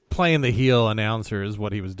mean, he's playing the heel announcer is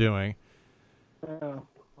what he was doing. Yeah.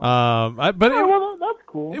 But that's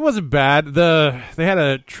cool. It wasn't bad. They had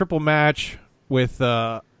a triple match with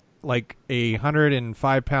a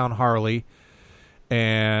 105-pound Harley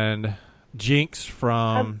and Jinx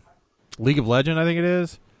from League of Legends, I think it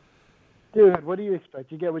is. Dude, what do you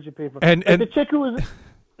expect? You get what you pay for. And the chick who was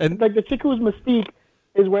the chick who was Mystique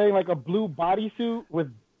is wearing a blue bodysuit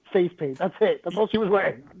with face paint. That's it. That's all she was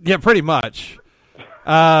wearing. Yeah, pretty much.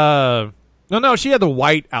 No, she had the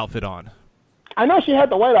white outfit on. I know she had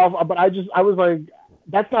the white outfit, but I was like,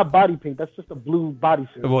 that's not body paint. That's just a blue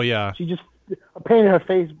bodysuit. Well, yeah. She just painted her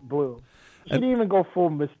face blue. She didn't even go full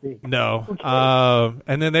Mystique. No.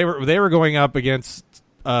 And then they were going up against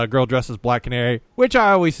a girl dressed as Black Canary, which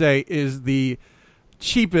I always say is the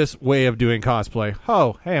cheapest way of doing cosplay.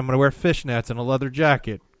 Oh, hey, I'm going to wear fishnets and a leather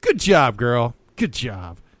jacket. Good job, girl. Good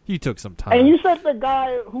job. You took some time. And you said the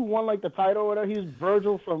guy who won the title or whatever, he was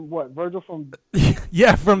Virgil from what? Virgil from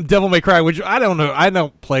yeah, from Devil May Cry, which I don't know. I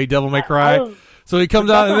don't play Devil May Cry. So he comes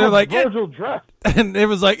out and they're like, Virgil dressed. And it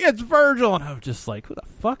was like, it's Virgil. And I was just like, who the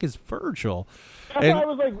fuck is Virgil? That's why I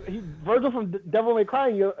was like, Virgil from Devil May Cry.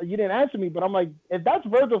 You didn't answer me, but I'm like, if that's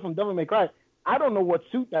Virgil from Devil May Cry, I don't know what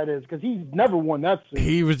suit that is because he's never worn that suit.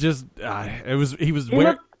 He was just, it was Dylan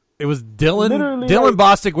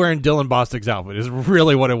Bostic wearing Dylan Bostic's outfit is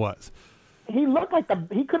really what it was. He looked like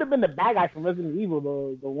he could have been the bad guy from Resident Evil,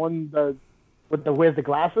 the one with the wears the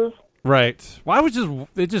glasses. Right. Why was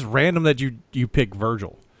it just random that you picked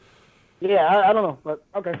Virgil? Yeah, I don't know, but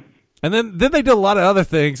okay. And then they did a lot of other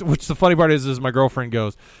things, which the funny part is my girlfriend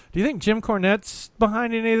goes, "Do you think Jim Cornette's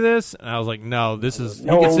behind any of this?" And I was like, "No, this is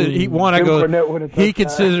he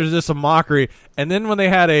considers this a mockery." And then when they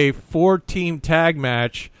had a 4-team tag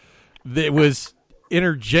match that was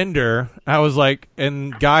intergender, I was like,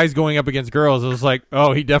 and guys going up against girls, I was like,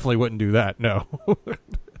 "Oh, he definitely wouldn't do that." No.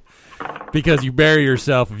 Because you bury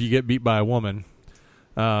yourself if you get beat by a woman.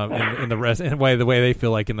 In the way they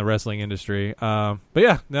feel like in the wrestling industry. But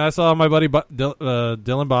yeah, I saw my buddy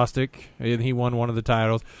Dylan Bostic, and he won one of the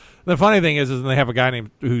titles. The funny thing is they have a guy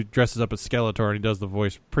named who dresses up as Skeletor, and he does the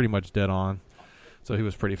voice pretty much dead on. So he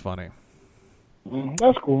was pretty funny.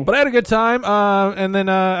 That's cool. But I had a good time. And then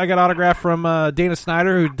I got autograph from Dana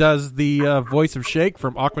Snyder, who does the voice of Shake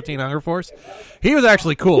from Aqua Teen Hunger Force. He was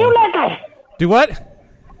actually cool. You look at him. Do what?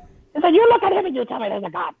 So you look at him and you tell me there's a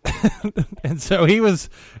God. And so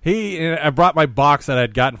I brought my box that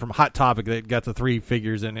I'd gotten from Hot Topic that got the 3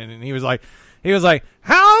 figures in it, and he was like,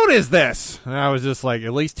 "How old is this?" And I was just like,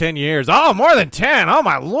 "At least 10 years." "Oh, more than 10. Oh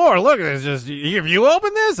my Lord, look at this. Just, have you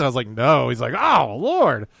opened this?" And I was like, "No." He's like, "Oh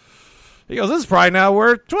Lord." He goes, "This is probably now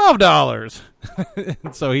worth $12.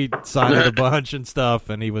 And so he signed it a bunch and stuff,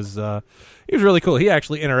 and he was really cool. He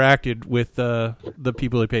actually interacted with the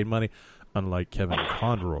people who paid money. Unlike Kevin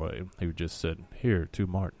Conroy, who just said, "Here to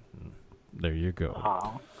Martin, there you go."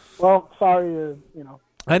 Oh. Well, sorry,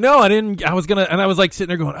 I know. I was gonna, and I was like sitting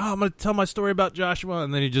there going, "Oh, I'm gonna tell my story about Joshua,"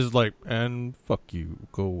 and then he just like, "And fuck you,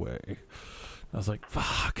 go away." I was like,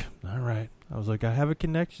 "Fuck, all right." I was like, "I have a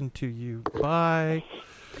connection to you, bye."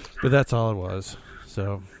 But that's all it was.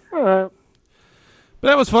 So, all right. But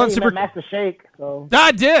that was fun. Hey, Super. Master Shake. So.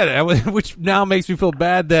 I did, which now makes me feel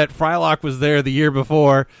bad that Frylock was there the year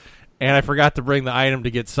before, and I forgot to bring the item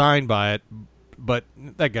to get signed by it. But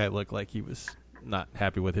that guy looked like he was not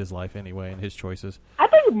happy with his life anyway and his choices. I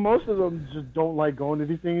think most of them just don't like going to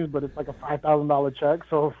these things, but it's like a $5,000 check,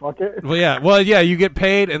 so fuck it. Well, yeah, you get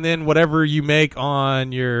paid, and then whatever you make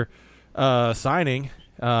on your signing,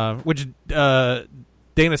 which Dana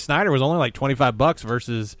Snyder was only like $25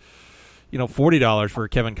 versus $40 for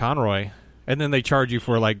Kevin Conroy. And then they charge you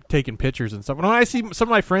for like taking pictures and stuff. When I see some of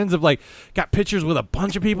my friends have like got pictures with a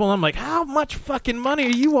bunch of people, I'm like, how much fucking money are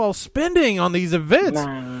you all spending on these events?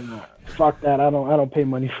 Nah. Fuck that. I don't pay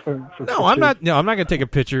money for No, pictures. I'm not gonna take a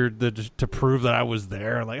picture to prove that I was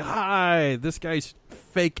there. Like, hi, this guy's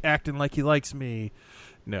fake acting like he likes me.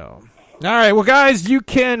 No. All right, well, guys, you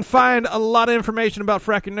can find a lot of information about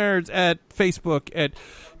Fracking Nerds at Facebook, at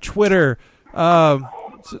Twitter, not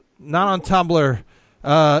on Tumblr.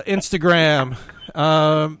 Instagram.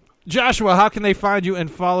 Joshua, how can they find you and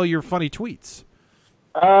follow your funny tweets?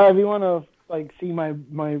 If you want to like see my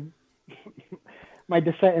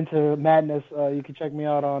descent into madness, you can check me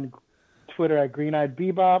out on Twitter at Green Eyed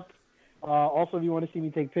Bebop. Also, if you want to see me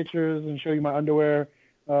take pictures and show you my underwear,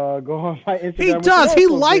 go on my Instagram. He does. He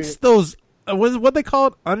likes those. What they call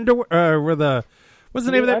it? Underwear. What's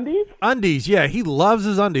the name of that? Undies? Undies, yeah. He loves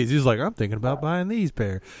his undies. He's like, I'm thinking about buying these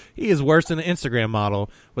pair. He is worse than an Instagram model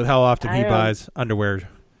with how often he buys underwear.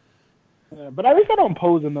 Yeah, but at least I don't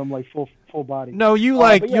pose in them like full body. No, you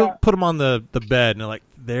you'll put them on the bed and they're like,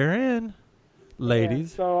 they're in,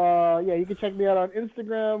 ladies. Yeah, so, you can check me out on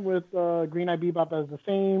Instagram with Green Eye Bebop as the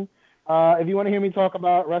same. If you want to hear me talk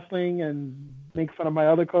about wrestling and make fun of my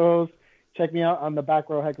other co-hosts, check me out on the Back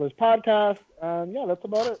Row Hecklers podcast. Yeah, that's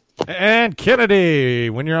about it. And Kennedy,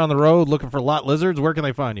 when you're on the road looking for lot lizards, where can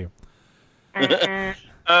they find you?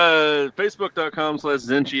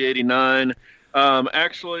 Facebook.com/Zenchi89.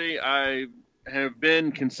 Actually, I have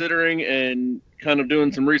been considering and kind of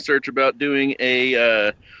doing some research about doing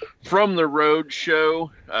a From the Road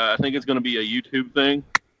show. I think it's going to be a YouTube thing.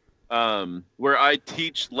 Where I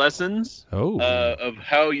teach lessons of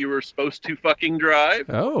how you were supposed to fucking drive.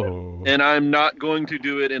 Oh. And I'm not going to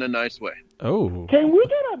do it in a nice way. Oh. Can we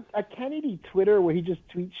get a Kennedy Twitter where he just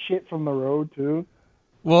tweets shit from the road, too?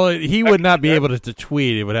 Well, he would not be able to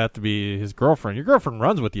tweet. It would have to be his girlfriend. Your girlfriend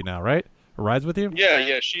runs with you now, right? Or rides with you?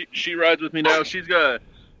 Yeah. She rides with me now. She's got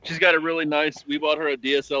a really nice... We bought her a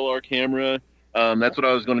DSLR camera. That's what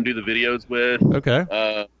I was going to do the videos with.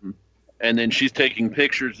 Okay. And then she's taking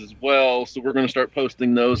pictures as well, so we're going to start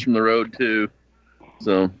posting those from the road too.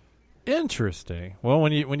 So interesting. Well,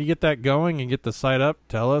 when you get that going and get the site up,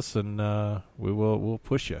 tell us, and we'll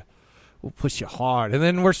push you. We'll push you hard. And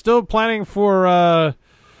then we're still planning for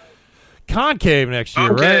Concave next year,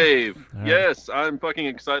 Concave. Right? Yes, I'm fucking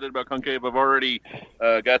excited about Concave. I've already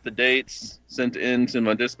got the dates sent in to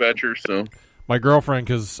my dispatcher. So my girlfriend,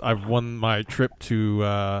 because I've won my trip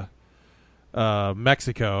to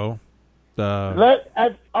Mexico.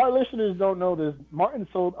 As our listeners don't know this, Martin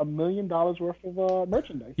sold $1 million worth of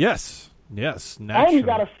merchandise. Yes, naturally. And he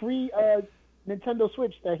got a free Nintendo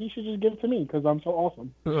Switch that he should just give to me because I'm so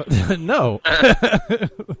awesome. No.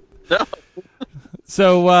 No.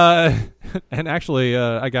 So, and actually,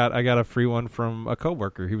 I got a free one from a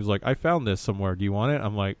coworker. He was like, "I found this somewhere. Do you want it?"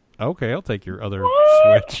 I'm like, "Okay, I'll take your other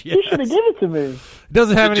Switch." Yes. You should have given it to me. It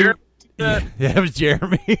doesn't have any. Yeah, it was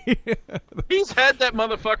Jeremy. He's had that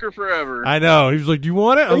motherfucker forever. I know. He was like, "Do you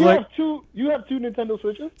want it?" I was like, You have two Nintendo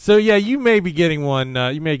Switches? So yeah, you may be getting one.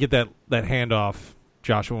 You may get that handoff,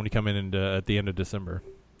 Joshua, when you come in at the end of December.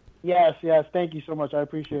 Yes. Thank you so much. I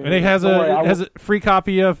appreciate it. And it has a free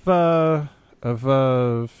copy of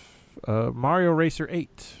Mario Racer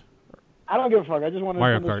 8. I don't give a fuck. I just want to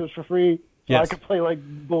Mario send Kart this for free so I can play like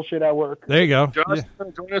bullshit at work. There you go. Josh, you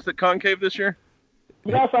going to join us at Concave this year?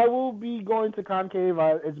 Yes, I will be going to Concave.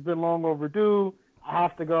 It's been long overdue. I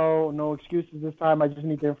have to go. No excuses this time. I just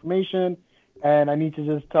need the information, and I need to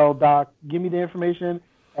just tell Doc, give me the information,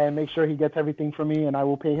 and make sure he gets everything from me, and I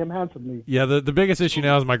will pay him handsomely. Yeah, the biggest issue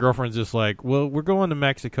now is my girlfriend's just like, well, we're going to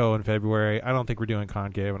Mexico in February. I don't think we're doing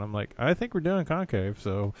Concave. And I'm like, I think we're doing Concave,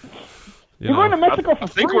 so... You're going to Mexico for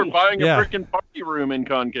free. I think we're buying a freaking party room in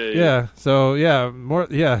Concave. Yeah, so,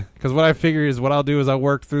 because what I figure is what I'll do is I'll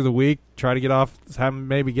work through the week, try to get off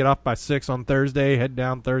by 6 on Thursday, head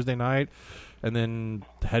down Thursday night, and then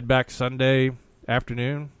head back Sunday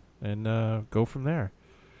afternoon and go from there.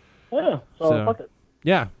 Yeah, so fuck it.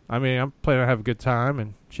 Yeah, I mean, I'm planning to have a good time,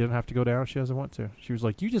 and she doesn't have to go down if she doesn't want to. She was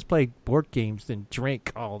like, you just play board games and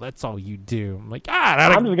drink. Oh, that's all you do. I'm like,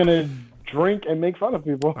 I'm just going to drink and make fun of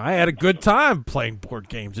people. I had a good time playing board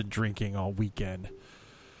games and drinking all weekend.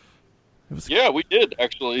 Yeah, we did,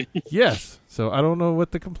 actually. Yes, so I don't know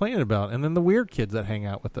what they're complaining about. And then the weird kids that hang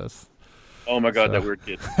out with us. Oh, my God, that weird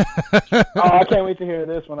kid. I can't wait to hear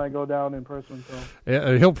this when I go down in person. So.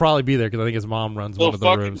 Yeah, he'll probably be there because I think his mom runs one of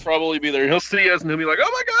the rooms. He'll probably be there. He'll see us and he'll be like,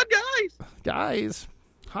 oh, my God, guys. Guys,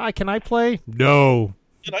 hi, can I play? No.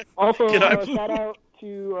 Shout out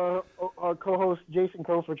to our co-host Jason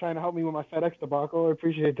Coe for trying to help me with my FedEx debacle. I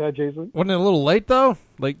appreciate that, Jason. Wasn't it a little late, though?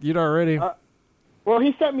 Like, you'd already... well,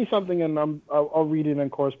 he sent me something, and I'll read it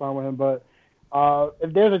and correspond with him, but...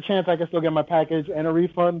 if there's a chance I can still get my package and a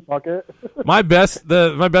refund, fuck it. My best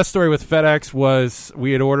story with FedEx was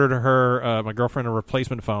we had ordered her, my girlfriend, a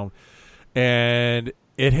replacement phone, and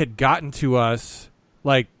it had gotten to us,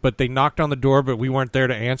 but they knocked on the door, but we weren't there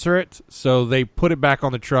to answer it, so they put it back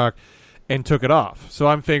on the truck and took it off. So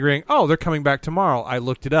I'm figuring, they're coming back tomorrow. I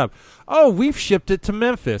looked it up. Oh, we've shipped it to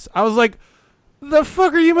Memphis. I was like, the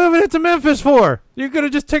fuck are you moving it to Memphis for? You could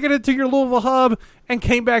have just taken it to your Louisville hub and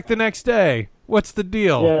came back the next day. What's the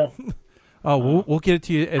deal? Yeah. We'll get it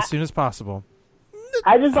to you as soon as possible.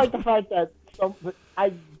 I just like the fact that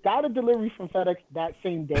I got a delivery from FedEx that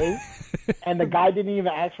same day, and the guy didn't even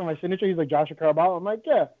ask for my signature. He's like, Joshua Caraballo. I'm like,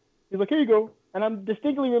 yeah. He's like, here you go. And I'm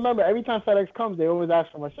distinctly remember every time FedEx comes, they always ask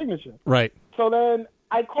for my signature. Right. So then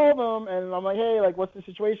I call them, and I'm like, hey, what's the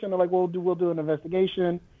situation? They're like, we'll do an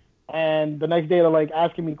investigation. And the next day, they're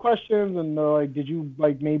asking me questions, and they're like, did you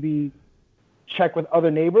maybe check with other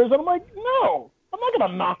neighbors? And I'm like, no, I'm not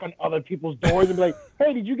gonna knock on other people's doors and be like,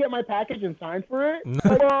 hey, did you get my package and sign for it?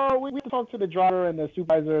 No. We have to talk to the driver and the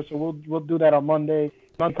supervisor, so we'll do that on Monday.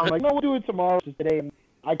 And I'm like, no, we'll do it tomorrow. Just today. And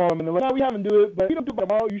I call them and they're like, no, we haven't do it, but if you don't do it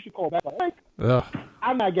tomorrow, you should call back.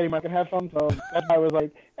 I'm not getting my headphones, so that's why I was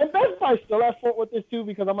like, and Best Buy still at fault with this too,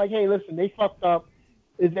 because I'm like, hey, listen, they fucked up.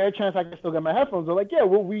 Is there a chance I can still get my headphones? They're like, yeah,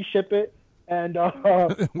 we'll reship it and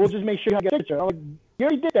we'll just make sure you get a picture. I'm like, you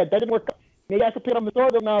already did that. That didn't work. Maybe I could pick it up in the store.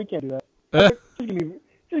 No, you can't do that. Like,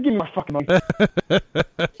 just give me my fucking money.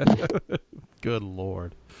 Good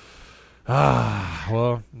Lord.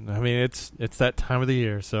 Well, I mean, it's that time of the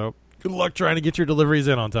year, so good luck trying to get your deliveries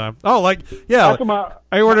in on time. Oh, yeah.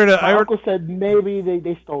 I ordered my uncle said maybe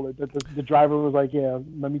they stole it. The driver was like, yeah,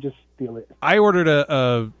 let me just steal it. I ordered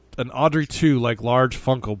an Audrey 2, large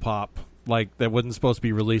Funko Pop, that wasn't supposed to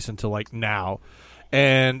be released until, now.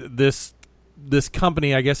 And this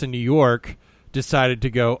company, I guess in New York, decided to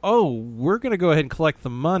go, we're going to go ahead and collect the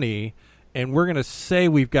money, and we're going to say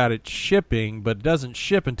we've got it shipping, but it doesn't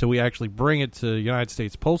ship until we actually bring it to United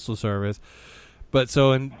States Postal Service. But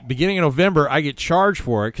so in beginning of November, I get charged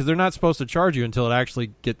for it because they're not supposed to charge you until it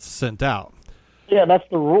actually gets sent out. Yeah, that's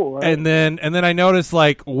the rule, right? And then I noticed,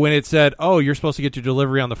 when it said, you're supposed to get your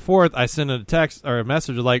delivery on the 4th, I sent a text or a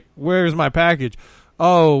message where's my package?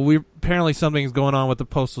 Apparently something's going on with the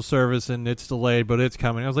Postal Service and it's delayed, but it's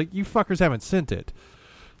coming. I was like, you fuckers haven't sent it.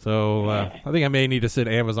 So I think I may need to send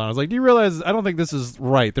Amazon. I was like, do you realize I don't think this is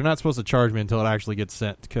right? They're not supposed to charge me until it actually gets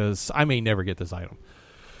sent because I may never get this item.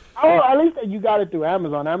 Oh, at least you got it through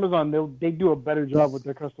Amazon. Amazon, they do a better job with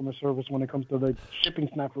their customer service when it comes to the shipping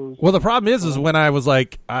snafus. Well, the problem is when I was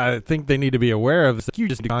like, I think they need to be aware of this. You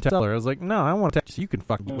just contact the seller. I was like, no, I want to text you. You can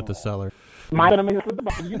fuck with the seller. No,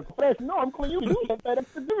 I'm calling you. You FedEx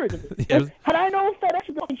delivered. Had I known FedEx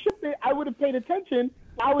was going to ship it, I would have paid attention.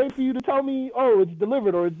 I would wait for you to tell me, it's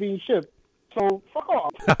delivered or it's being shipped. So, fuck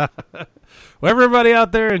off. Well, everybody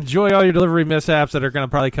out there, enjoy all your delivery mishaps that are going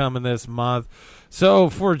to probably come in this month. So,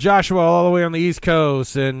 for Joshua all the way on the East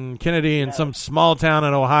Coast and Kennedy in some small town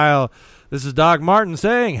in Ohio, this is Doc Martin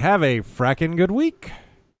saying, have a fracking good week.